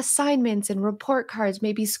like assignments and report cards,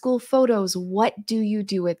 maybe school photos. What do you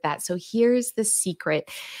do with that? So here's the secret.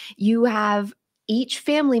 Each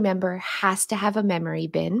family member has to have a memory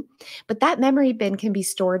bin, but that memory bin can be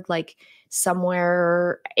stored like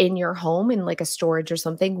somewhere in your home in like a storage or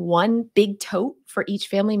something, one big tote for each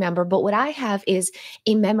family member. But what I have is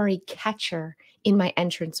a memory catcher in my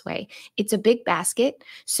entranceway. It's a big basket.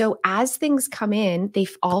 So as things come in, they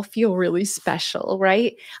all feel really special,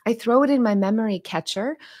 right? I throw it in my memory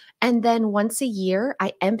catcher. And then once a year,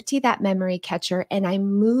 I empty that memory catcher and I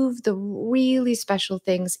move the really special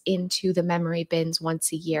things into the memory bins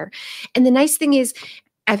once a year. And the nice thing is,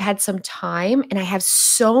 I've had some time and I have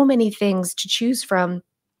so many things to choose from.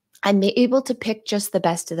 I'm able to pick just the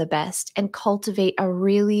best of the best and cultivate a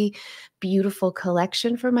really beautiful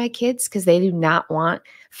collection for my kids, because they do not want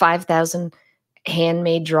 5,000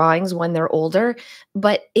 handmade drawings when they're older,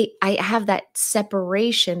 but I have that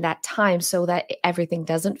separation, that time, so that everything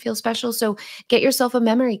doesn't feel special. So get yourself a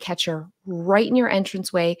memory catcher right in your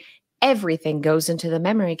entranceway. Everything goes into the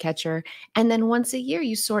memory catcher. And then once a year,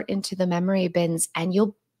 you sort into the memory bins, and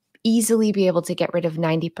you'll easily be able to get rid of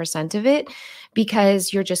 90% of it,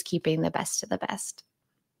 because you're just keeping the best of the best.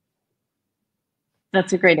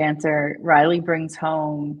 That's a great answer. Riley brings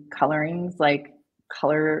home colorings, like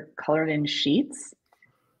colored in sheets.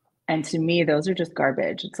 And to me, those are just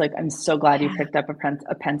garbage. It's like, I'm so glad you picked up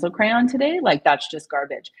a pencil crayon today. Like, that's just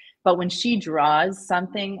garbage. But when she draws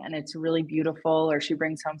something and it's really beautiful, or she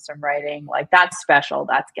brings home some writing, like, that's special.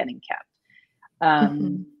 That's getting kept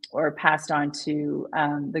or passed on to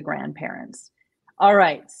the grandparents. All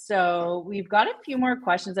right. So we've got a few more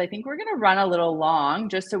questions. I think we're going to run a little long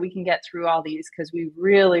just so we can get through all these, because we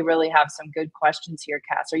really, really have some good questions here,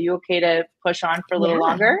 Cass. Are you okay to push on for a little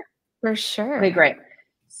longer? For Okay, sure. great.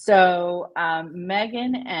 So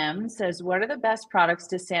Megan M says, what are the best products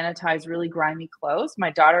to sanitize really grimy clothes? My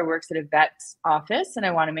daughter works at a vet's office and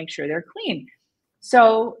I want to make sure they're clean.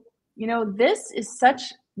 So, you know, this is such,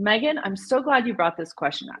 Megan, I'm so glad you brought this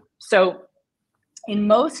question up. So in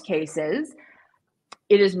most cases,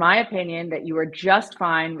 it is my opinion that you are just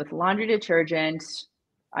fine with laundry detergent.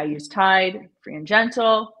 I use Tide, Free and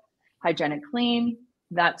Gentle, Hygienic Clean.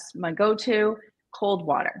 That's my go-to. Cold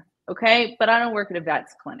water, okay? But I don't work at a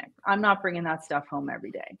vet's clinic. I'm not bringing that stuff home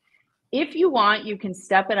every day. If you want, you can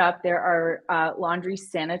step it up. There are laundry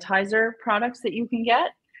sanitizer products that you can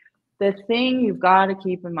get. The thing you've got to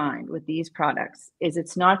keep in mind with these products is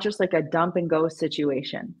it's not just like a dump and go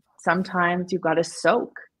situation. Sometimes you've got to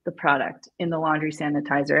soak the product in the laundry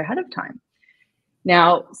sanitizer ahead of time.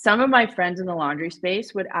 Now, some of my friends in the laundry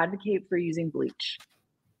space would advocate for using bleach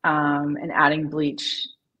and adding bleach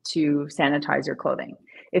to sanitize your clothing.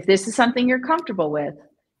 If this is something you're comfortable with,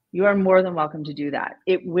 you are more than welcome to do that.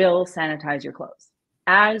 It will sanitize your clothes,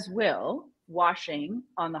 as will washing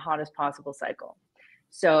on the hottest possible cycle.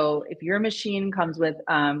 So if your machine comes with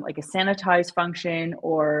like a sanitize function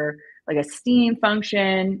or like a steam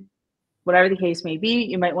function, whatever the case may be,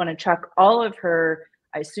 you might want to chuck all of her,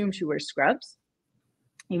 I assume she wears scrubs.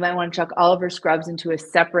 You might want to chuck all of her scrubs into a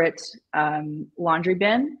separate laundry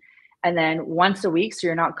bin. And then once a week, so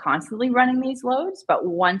you're not constantly running these loads, but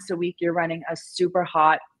once a week, you're running a super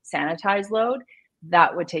hot sanitized load.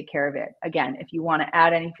 That would take care of it. Again, if you want to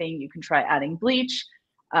add anything, you can try adding bleach.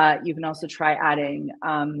 You can also try adding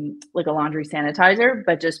like a laundry sanitizer,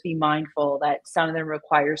 but just be mindful that some of them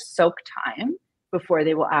require soak time before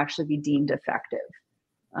they will actually be deemed effective.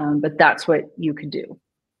 But that's what you could do.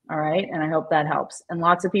 All right. And I hope that helps. And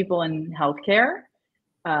lots of people in healthcare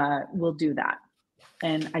will do that.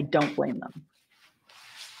 And I don't blame them.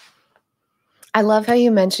 I love how you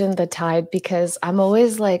mentioned the Tide because I'm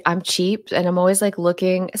always like, I'm cheap and I'm always like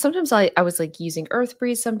looking. Sometimes I was like using Earth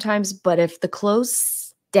Breeze sometimes, but if the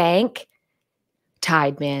clothes stank,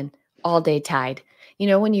 Tide, man, all day Tide. You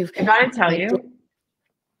know, when you've I gotta tell you,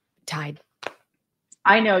 Tide.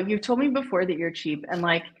 I know you've told me before that you're cheap, and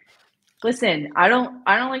like, listen, I don't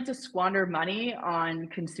like to squander money on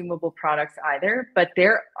consumable products either, but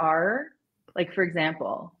there are, like, for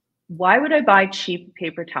example, why would I buy cheap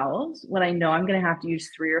paper towels when I know I'm going to have to use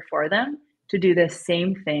 3 or 4 of them to do the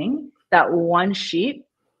same thing that one sheet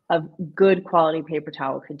of good quality paper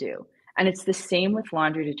towel could do? And it's the same with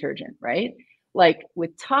laundry detergent, right? Like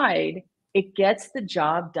with Tide, it gets the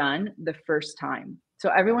job done the first time. So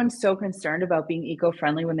everyone's so concerned about being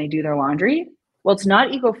eco-friendly when they do their laundry. Well, it's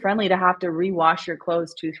not eco-friendly to have to rewash your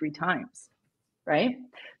clothes 2-3 times, right?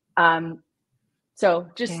 So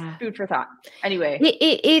just food for thought. Anyway,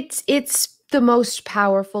 it's the most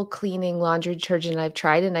powerful cleaning laundry detergent I've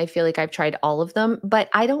tried, and I feel like I've tried all of them. But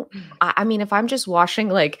I mean, if I'm just washing,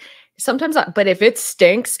 like sometimes, but if it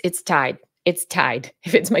stinks, it's Tide. It's Tide.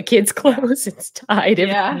 If it's my kids' clothes, it's Tide. If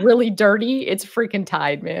it's really dirty, it's freaking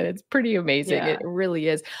Tide, man. It's pretty amazing. It really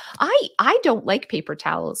is. I don't like paper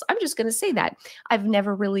towels. I'm just gonna say that. I've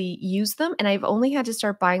never really used them, and I've only had to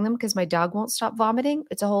start buying them because my dog won't stop vomiting.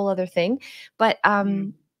 It's a whole other thing. But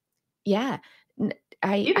yeah.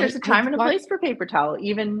 There's a time and a place for paper towel.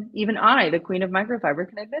 Even I, the queen of microfiber,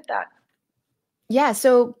 can admit that. Yeah,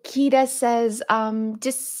 so Kita says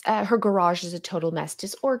her garage is a total mess,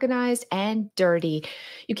 disorganized and dirty.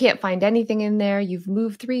 You can't find anything in there. You've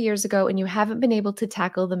moved 3 years ago and you haven't been able to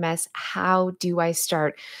tackle the mess. How do I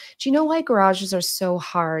start? Do you know why garages are so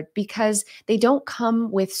hard? Because they don't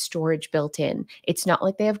come with storage built in. It's not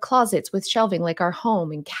like they have closets with shelving like our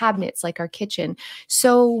home and cabinets like our kitchen.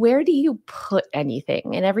 So where do you put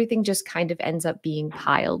anything? And everything just kind of ends up being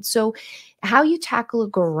piled. So how you tackle a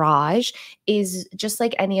garage is just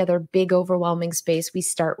like any other big overwhelming space. We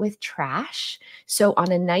start with trash. So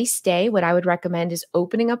on a nice day, what I would recommend is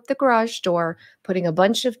opening up the garage door, putting a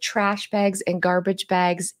bunch of trash bags and garbage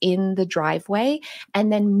bags in the driveway,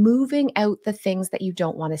 and then moving out the things that you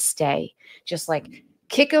don't want to stay. Just like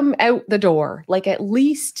kick them out the door, like at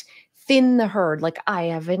least thin the herd. Like, I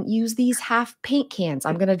haven't used these half paint cans.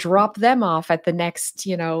 I'm going to drop them off at the next,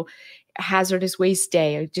 hazardous waste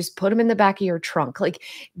day. Just put them in the back of your trunk. Like,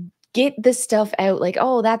 get the stuff out. Like,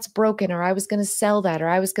 oh, that's broken, or I was going to sell that, or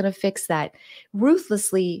I was going to fix that.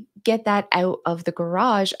 Ruthlessly get that out of the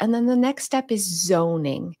garage. And then the next step is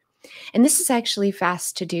zoning. And this is actually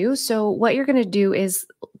fast to do. So what you're going to do is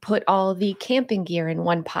put all the camping gear in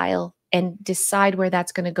one pile and decide where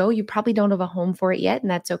that's going to go. You probably don't have a home for it yet,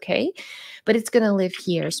 and that's okay. But it's going to live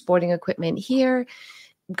here. Sporting equipment here,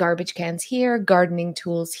 garbage cans here, gardening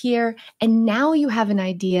tools here. And now you have an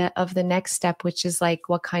idea of the next step, which is like,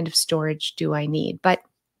 what kind of storage do I need? But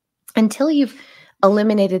until you've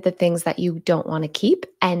eliminated the things that you don't want to keep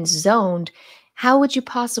and zoned, how would you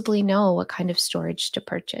possibly know what kind of storage to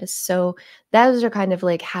purchase? So those are kind of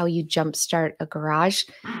like how you jumpstart a garage.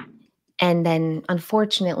 And then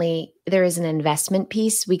unfortunately, there is an investment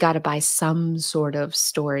piece. We got to buy some sort of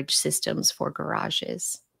storage systems for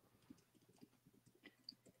garages.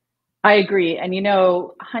 I agree. And you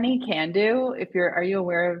know, Honey Can Do, are you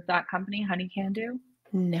aware of that company, Honey Can Do?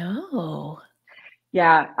 No.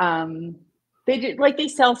 Yeah. They do, like, they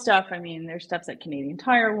sell stuff. I mean, there's stuff's at Canadian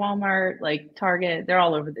Tire, Walmart, like Target. They're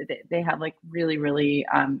all over. They have like really, really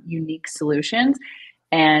unique solutions.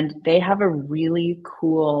 And they have a really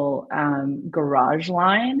cool garage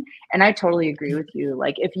line. And I totally agree with you.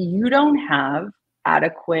 Like, if you don't have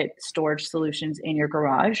adequate storage solutions in your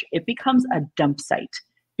garage, it becomes a dump site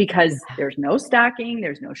because there's no stacking,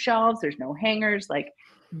 there's no shelves, there's no hangers. Like,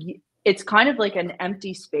 it's kind of like an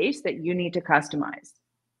empty space that you need to customize.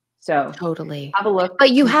 So totally. have a look.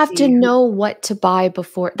 But you have to know what to buy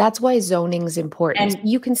before. That's why zoning is important. And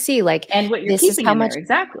you can see like, and what you're this is keeping how in much there,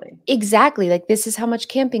 exactly. Exactly. Like, this is how much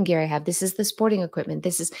camping gear I have. This is the sporting equipment.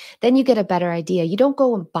 Then you get a better idea. You don't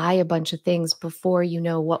go and buy a bunch of things before you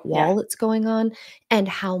know what wall it's going on and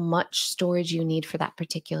how much storage you need for that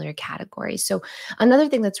particular category. So another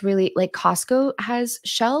thing that's really, like, Costco has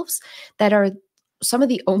shelves that are some of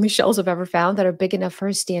the only shelves I've ever found that are big enough for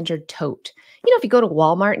a standard tote. You know, if you go to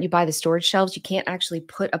Walmart and you buy the storage shelves, you can't actually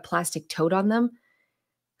put a plastic tote on them.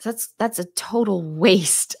 That's a total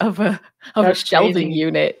waste of a shelving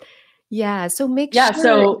unit. Yeah, so make sure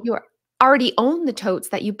so you already own the totes,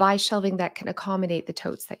 that you buy shelving that can accommodate the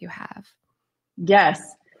totes that you have.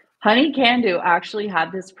 Yes. Honey Can Do actually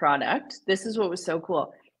had this product. This is what was so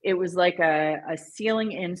cool. It was like a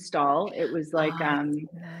ceiling install. It was like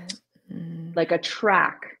like a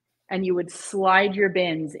track, and you would slide your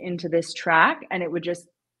bins into this track, and it would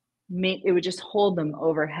just hold them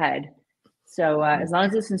overhead. So as long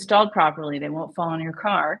as it's installed properly, they won't fall on your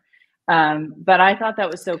car. But I thought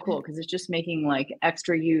that was so cool because it's just making like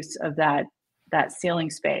extra use of that ceiling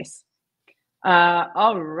space.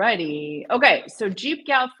 Alrighty. Okay, so Jeep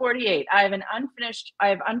Gal 48. I have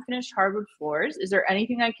unfinished hardwood floors. Is there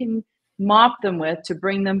anything I can mop them with to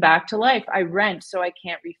bring them back to life? I rent, so I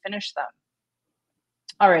can't refinish them.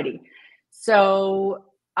 Alrighty. So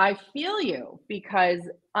I feel you, because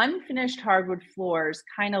unfinished hardwood floors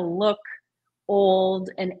kind of look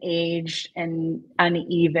old and aged and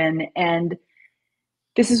uneven. And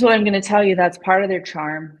this is what I'm going to tell you. That's part of their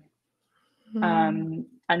charm.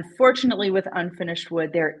 Unfortunately, with unfinished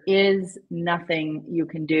wood, there is nothing you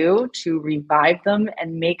can do to revive them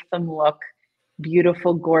and make them look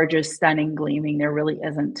beautiful, gorgeous, stunning, gleaming. There really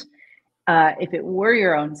isn't. If it were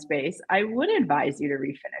your own space, I would advise you to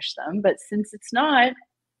refinish them. But since it's not,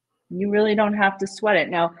 you really don't have to sweat it.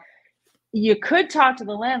 Now, you could talk to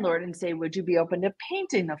the landlord and say, would you be open to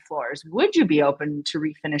painting the floors? Would you be open to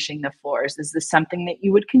refinishing the floors? Is this something that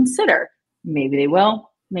you would consider? Maybe they will,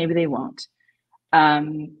 maybe they won't.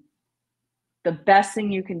 The best thing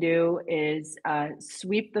you can do is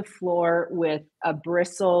sweep the floor with a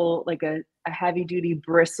bristle, like a heavy duty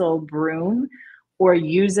bristle broom, or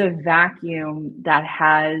use a vacuum that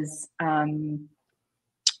has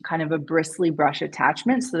kind of a bristly brush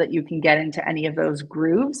attachment so that you can get into any of those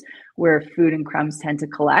grooves where food and crumbs tend to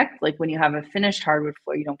collect. Like when you have a finished hardwood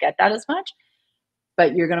floor, you don't get that as much,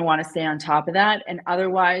 but you're going to want to stay on top of that. And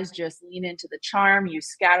otherwise, just lean into the charm, use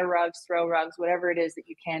scatter rugs, throw rugs, whatever it is that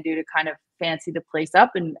you can do to kind of fancy the place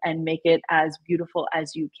up and make it as beautiful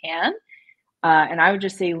as you can. And I would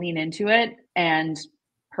just say lean into it and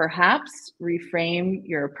perhaps reframe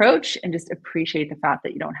your approach and just appreciate the fact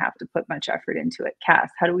that you don't have to put much effort into it. Cass,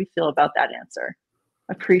 how do we feel about that answer?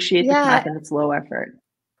 Appreciate the fact that it's low effort.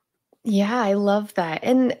 Yeah, I love that.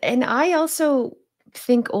 And I also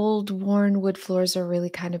think old worn wood floors are really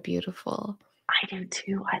kind of beautiful. I do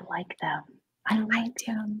too. I like them. I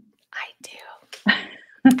do.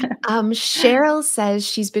 Cheryl says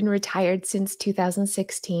she's been retired since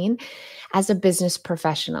 2016 as a business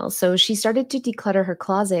professional. So she started to declutter her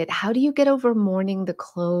closet. How do you get over mourning the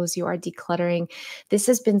clothes you are decluttering? This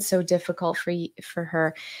has been so difficult for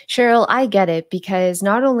her. Cheryl, I get it, because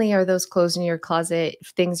not only are those clothes in your closet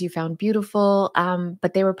things you found beautiful,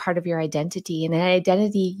 but they were part of your identity, and an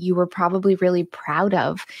identity you were probably really proud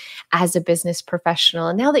of as a business professional.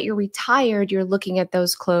 And now that you're retired, you're looking at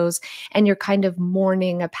those clothes and you're kind of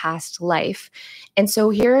mourning a past life. And so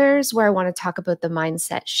here's where I want to talk about the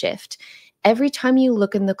mindset shift. Every time you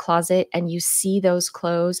look in the closet and you see those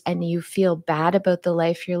clothes and you feel bad about the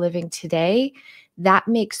life you're living today, that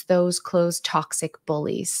makes those clothes toxic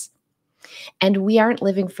bullies. And we aren't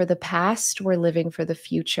living for the past, we're living for the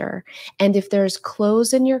future. And if there's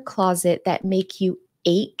clothes in your closet that make you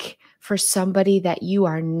ache for somebody that you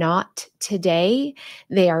are not today,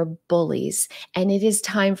 they are bullies. And it is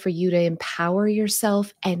time for you to empower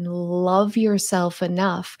yourself and love yourself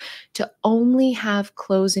enough to only have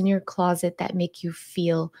clothes in your closet that make you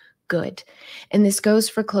feel good. And this goes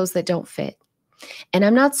for clothes that don't fit. And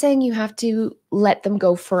I'm not saying you have to let them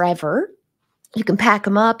go forever. You can pack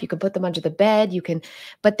them up, you can put them under the bed,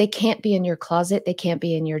 but they can't be in your closet, they can't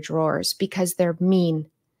be in your drawers because they're mean,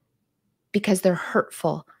 because they're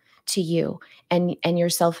hurtful to you and your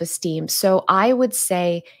self-esteem. So I would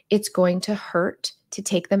say it's going to hurt to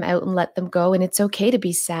take them out and let them go. And it's okay to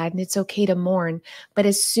be sad and it's okay to mourn. But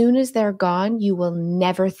as soon as they're gone, you will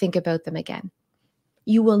never think about them again.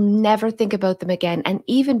 You will never think about them again. And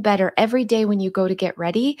even better, every day when you go to get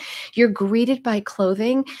ready, you're greeted by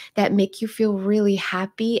clothing that make you feel really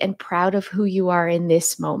happy and proud of who you are in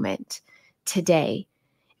this moment today.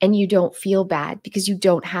 And you don't feel bad because you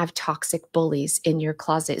don't have toxic bullies in your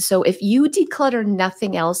closet. So if you declutter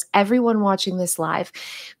nothing else, everyone watching this live,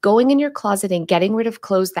 going in your closet and getting rid of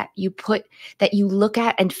clothes that you look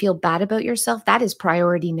at and feel bad about yourself, that is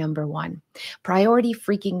priority number one. Priority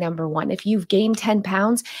freaking number one. If you've gained 10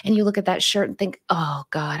 pounds and you look at that shirt and think, oh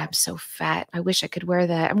God, I'm so fat. I wish I could wear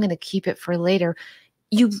that. I'm going to keep it for later.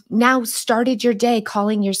 You've now started your day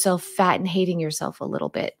calling yourself fat and hating yourself a little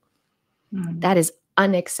bit. That is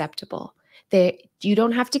unacceptable. You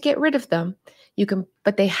don't have to get rid of them.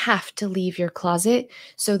 But they have to leave your closet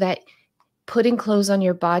so that putting clothes on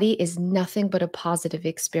your body is nothing but a positive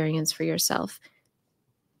experience for yourself.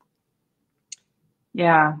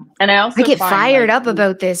 Yeah. And I also get fired up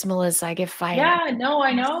about this, Melissa. I get fired. Yeah, no,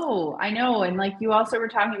 I know. And like you also were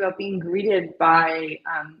talking about being greeted by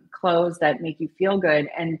clothes that make you feel good.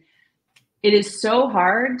 And it is so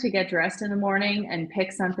hard to get dressed in the morning and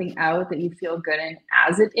pick something out that you feel good in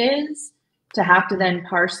as it is, to have to then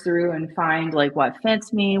parse through and find like what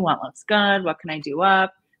fits me, what looks good, what can I do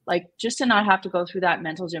up, like just to not have to go through that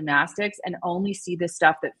mental gymnastics and only see the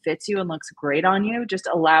stuff that fits you and looks great on you just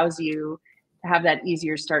allows you to have that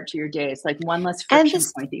easier start to your day. It's like one less friction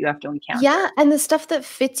point that you have to encounter. Yeah, and the stuff that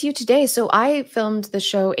fits you today. So I filmed the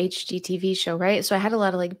show HGTV show, right? So I had a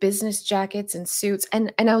lot of like business jackets and suits,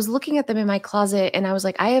 and I was looking at them in my closet and I was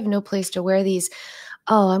like, I have no place to wear these.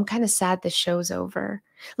 Oh, I'm kind of sad the show's over.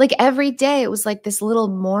 Like every day it was like this little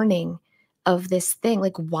mourning of this thing.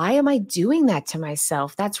 Like, why am I doing that to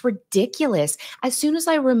myself? That's ridiculous. As soon as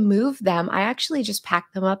I removed them, I actually just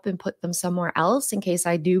packed them up and put them somewhere else in case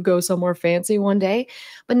I do go somewhere fancy one day.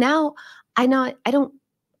 But now I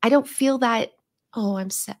don't feel that, oh, I'm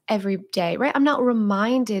sad every day, right? I'm not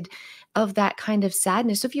reminded of that kind of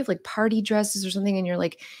sadness. So if you have like party dresses or something and you're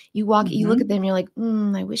like, you look at them, you're like,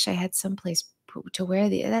 I wish I had someplace to wear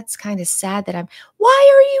that's kind of sad that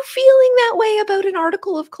why are you feeling that way about an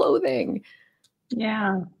article of clothing?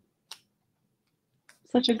 Yeah.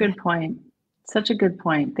 Such a good point. Such a good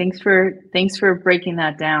point. Thanks for breaking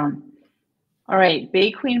that down. All right. Bay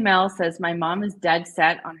Queen Mel says, my mom is dead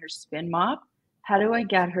set on her spin mop. How do I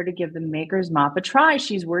get her to give the Maker's Mop a try?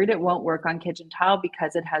 She's worried it won't work on kitchen tile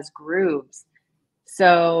because it has grooves.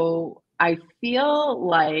 So I feel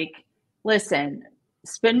like, listen,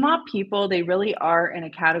 spin mop people, they really are in a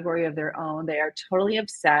category of their own. They are totally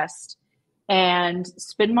obsessed. And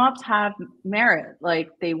spin mops have merit, like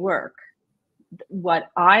they work. What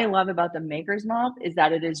I love about the Maker's Mop is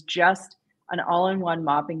that it is just an all-in-one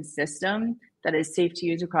mopping system that is safe to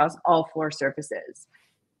use across all floor surfaces.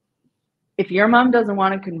 If your mom doesn't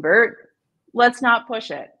want to convert, let's not push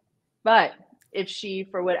it. But if she,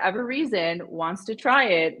 for whatever reason, wants to try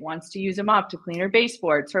it, wants to use a mop to clean her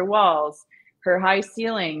baseboards, her walls, her high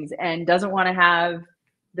ceilings, and doesn't want to have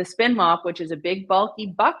the spin mop, which is a big bulky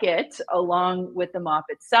bucket along with the mop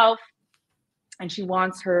itself, and she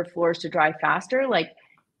wants her floors to dry faster, like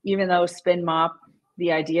even though spin mop,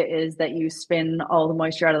 the idea is that you spin all the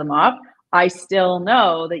moisture out of the mop, I still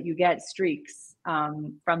know that you get streaks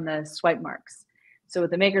from the swipe marks. So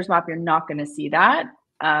with the Maker's Mop, you're not going to see that.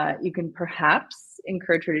 You can perhaps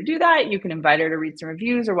encourage her to do that. You can invite her to read some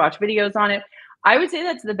reviews or watch videos on it. I would say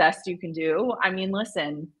that's the best you can do. I mean,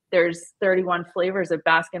 listen, there's 31 flavors of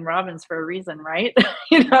Baskin Robbins for a reason, right?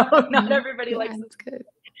 Not everybody likes it. Good.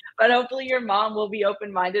 But hopefully your mom will be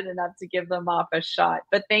open-minded enough to give them off a shot.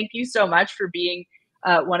 But thank you so much for being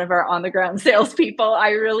one of our on-the-ground salespeople. I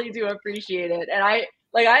really do appreciate it. And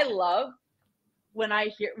I love when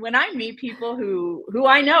I meet people who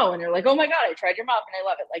I know and they're like, oh my God, I tried your muff and I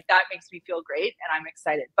love it. Like that makes me feel great and I'm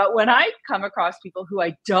excited. But when I come across people who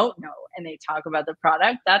I don't know and they talk about the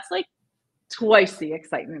product, that's like twice the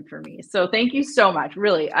excitement for me. So thank you so much.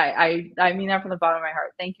 Really, I mean that from the bottom of my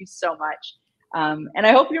heart. Thank you so much. And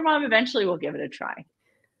I hope your mom eventually will give it a try.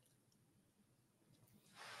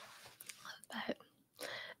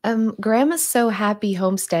 Grandma's So Happy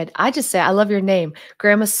Homestead. I just say, I love your name.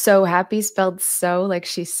 Grandma's So Happy, spelled so like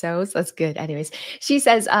she sews. That's good. Anyways, she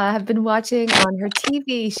says, have been watching on her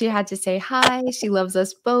TV. She had to say hi. She loves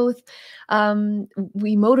us both.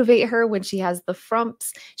 We motivate her when she has the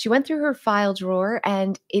frumps. She went through her file drawer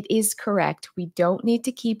and it is correct. We don't need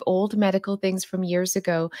to keep old medical things from years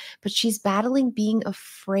ago, but she's battling being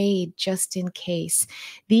afraid just in case.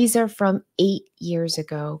 These are from 8 years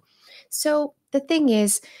ago. So the thing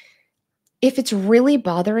is, if it's really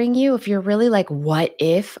bothering you, if you're really like, what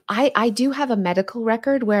if? I do have a medical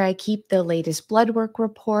record where I keep the latest blood work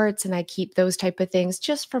reports and I keep those type of things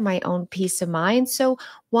just for my own peace of mind. So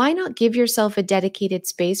why not give yourself a dedicated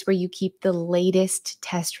space where you keep the latest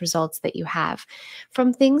test results that you have?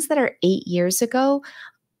 From things that are 8 years ago,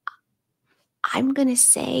 I'm going to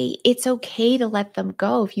say it's okay to let them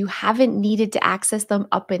go. If you haven't needed to access them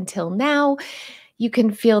up until now, you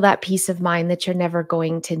can feel that peace of mind that you're never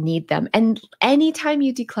going to need them. And anytime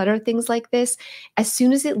you declutter things like this, as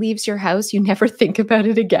soon as it leaves your house, you never think about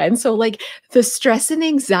it again. So like the stress and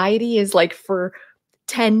anxiety is like for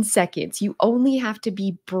 10 seconds. You only have to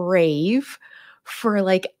be brave for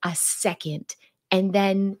like a second. And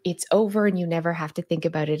then it's over and you never have to think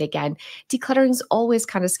about it again. Decluttering is always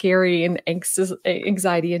kind of scary and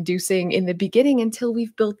anxiety inducing in the beginning until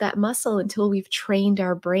we've built that muscle, until we've trained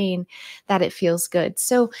our brain that it feels good.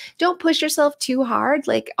 So don't push yourself too hard,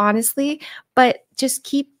 like honestly, but just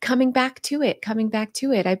keep coming back to it, coming back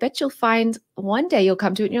to it. I bet you'll find one day you'll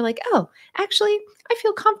come to it and you're like, oh, actually, I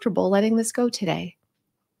feel comfortable letting this go today.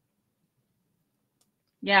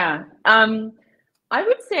 Yeah. I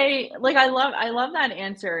would say, like, I love that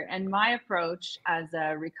answer. And my approach as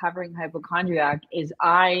a recovering hypochondriac is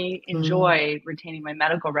I enjoy retaining my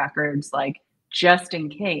medical records, like just in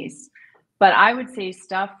case. But I would say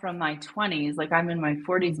stuff from my 20s, like I'm in my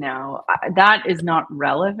 40s now, that is not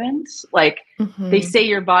relevant. Like they say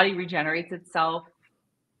your body regenerates itself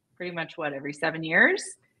pretty much every 7 years.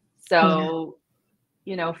 So,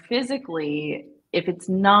 you know, physically, if it's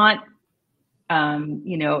not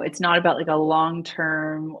you know, it's not about like a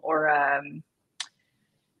long-term or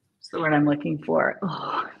what's the word I'm looking for?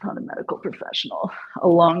 Oh, I'm not a medical professional. A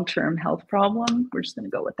long-term health problem. We're just going to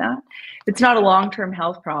go with that. If it's not a long-term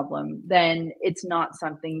health problem, then it's not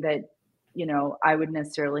something that, you know, I would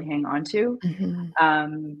necessarily hang on to.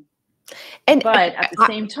 But at the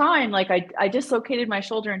same time, like I dislocated my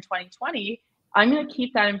shoulder in 2020. I'm going to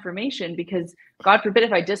keep that information because God forbid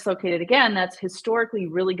if I dislocate it again, that's historically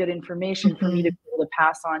really good information for me to be able to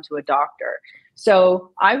pass on to a doctor.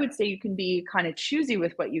 So I would say you can be kind of choosy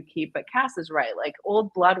with what you keep, but Cass is right. Like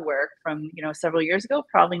old blood work from, you know, several years ago,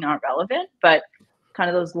 probably not relevant, but kind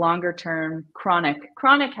of those longer term chronic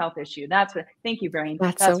health issue. That's what, thank you, Brain.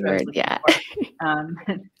 That's a word. Yeah.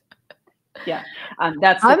 Yeah.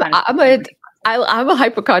 That's the kind of I'm a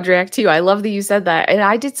hypochondriac too. I love that you said that. And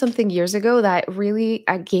I did something years ago that really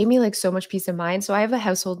gave me like so much peace of mind. So I have a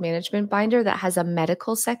household management binder that has a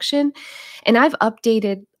medical section, and I've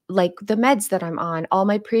updated like the meds that I'm on, all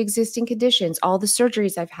my pre-existing conditions, all the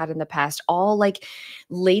surgeries I've had in the past, all like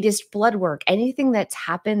latest blood work, anything that's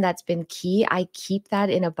happened that's been key. I keep that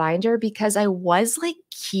in a binder because I was like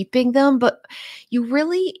keeping them, but you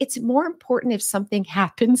really, it's more important if something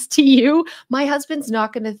happens to you. My husband's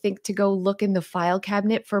not going to think to go look in the file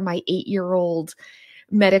cabinet for my 8-year-old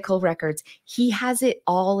medical records. He has it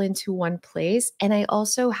all into one place. And I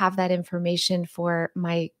also have that information for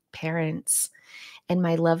my parents and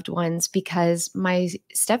my loved ones because my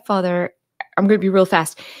stepfather, I'm going to be real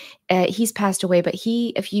fast. He's passed away, but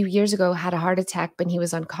he, a few years ago, had a heart attack when he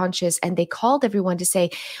was unconscious, and they called everyone to say,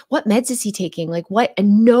 what meds is he taking? Like what?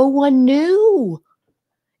 And no one knew,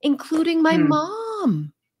 including my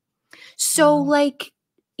mom. So like,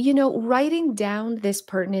 you know, writing down this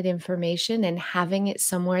pertinent information and having it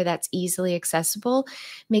somewhere that's easily accessible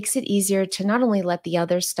makes it easier to not only let the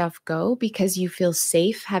other stuff go because you feel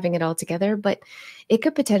safe having it all together, but it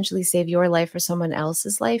could potentially save your life or someone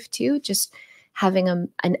else's life too, just having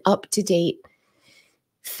an up-to-date,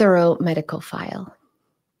 thorough medical file.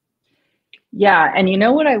 Yeah. And you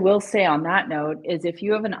know what I will say on that note is if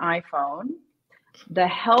you have an iPhone, the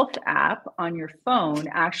health app on your phone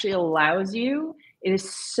actually allows you, It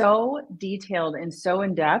is so detailed and so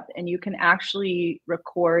in depth, and you can actually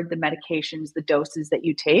record the medications, the doses that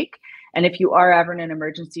you take. And if you are ever in an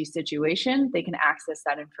emergency situation, they can access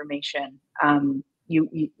that information.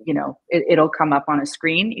 It'll come up on a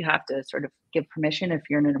screen. You have to sort of give permission if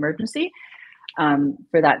you're in an emergency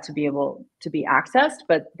for that to be able to be accessed.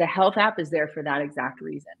 But the health app is there for that exact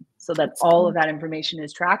reason, so that all of that information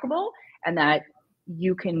is trackable and that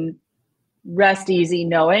you can rest easy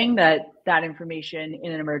knowing that that information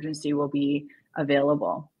in an emergency will be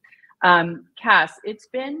available. Cass, it's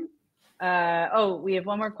been, we have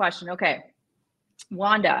one more question. Okay.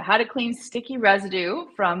 Wanda, how to clean sticky residue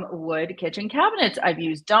from wood kitchen cabinets. I've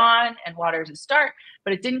used Dawn and water to start,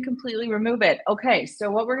 but it didn't completely remove it. Okay, so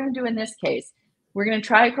what we're going to do in this case, we're going to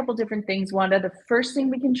try a couple different things, Wanda. The first thing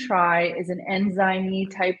we can try is an enzyme-y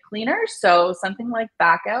type cleaner. So something like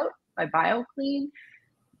Back Out by BioClean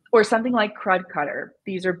or something like Crud Cutter.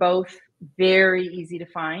 These are both very easy to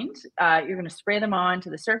find. You're going to spray them onto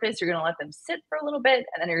the surface. You're going to let them sit for a little bit,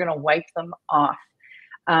 and then you're going to wipe them off.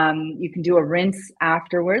 You can do a rinse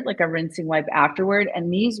afterward, like a rinsing wipe afterward,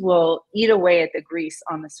 and these will eat away at the grease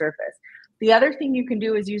on the surface. The other thing you can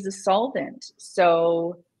do is use a solvent.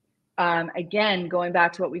 So again, going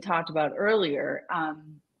back to what we talked about earlier,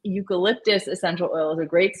 eucalyptus essential oil is a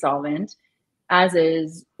great solvent, as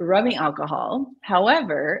is rubbing alcohol.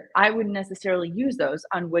 However, I wouldn't necessarily use those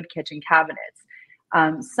on wood kitchen cabinets.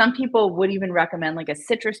 Some people would even recommend like a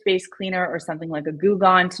citrus-based cleaner or something like a Goo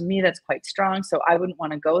Gone. To me, that's quite strong, so I wouldn't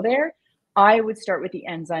want to go there. I would start with the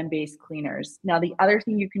enzyme-based cleaners. Now, the other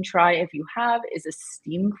thing you can try if you have is a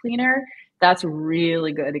steam cleaner. That's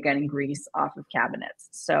really good at getting grease off of cabinets.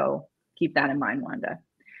 So keep that in mind, Wanda.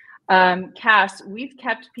 Cass, we've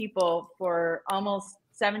kept people for almost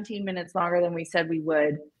 17 minutes longer than we said we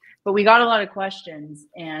would, but we got a lot of questions,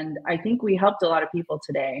 and I think we helped a lot of people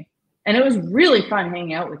today. And it was really fun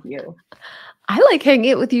hanging out with you. I like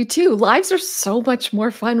hanging out with you too. Lives are so much more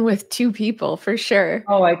fun with two people, for sure.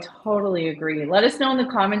 Oh, I totally agree. Let us know in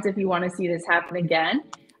the comments if you want to see this happen again.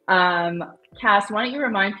 Cass, why don't you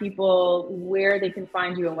remind people where they can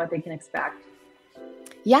find you and what they can expect?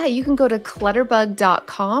 Yeah, you can go to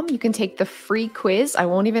clutterbug.com. You can take the free quiz. I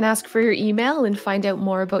won't even ask for your email and find out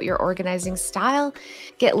more about your organizing style,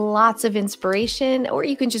 get lots of inspiration, or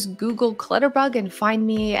you can just Google Clutterbug and find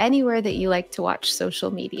me anywhere that you like to watch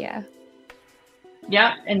social media.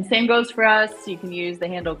 Yeah, and same goes for us. You can use the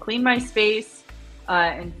handle Clean My Space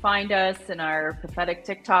and find us in our pathetic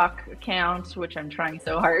TikTok account, which I'm trying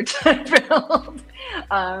so hard to build.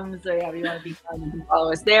 So yeah, if you want to be fun, you can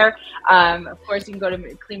follow us there. Of course, you can go to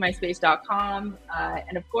cleanmyspace.com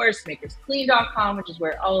and of course, makersclean.com, which is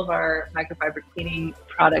where all of our microfiber cleaning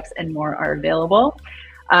products and more are available.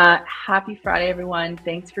 Happy Friday, everyone.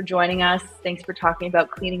 Thanks for joining us. Thanks for talking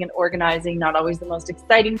about cleaning and organizing. Not always the most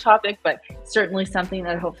exciting topic, but certainly something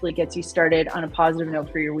that hopefully gets you started on a positive note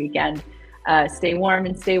for your weekend. Stay warm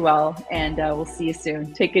and stay well, and we'll see you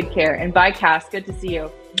soon. Take good care. And bye, Cass. Good to see you.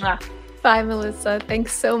 Mwah. Bye, Melissa.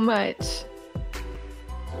 Thanks so much.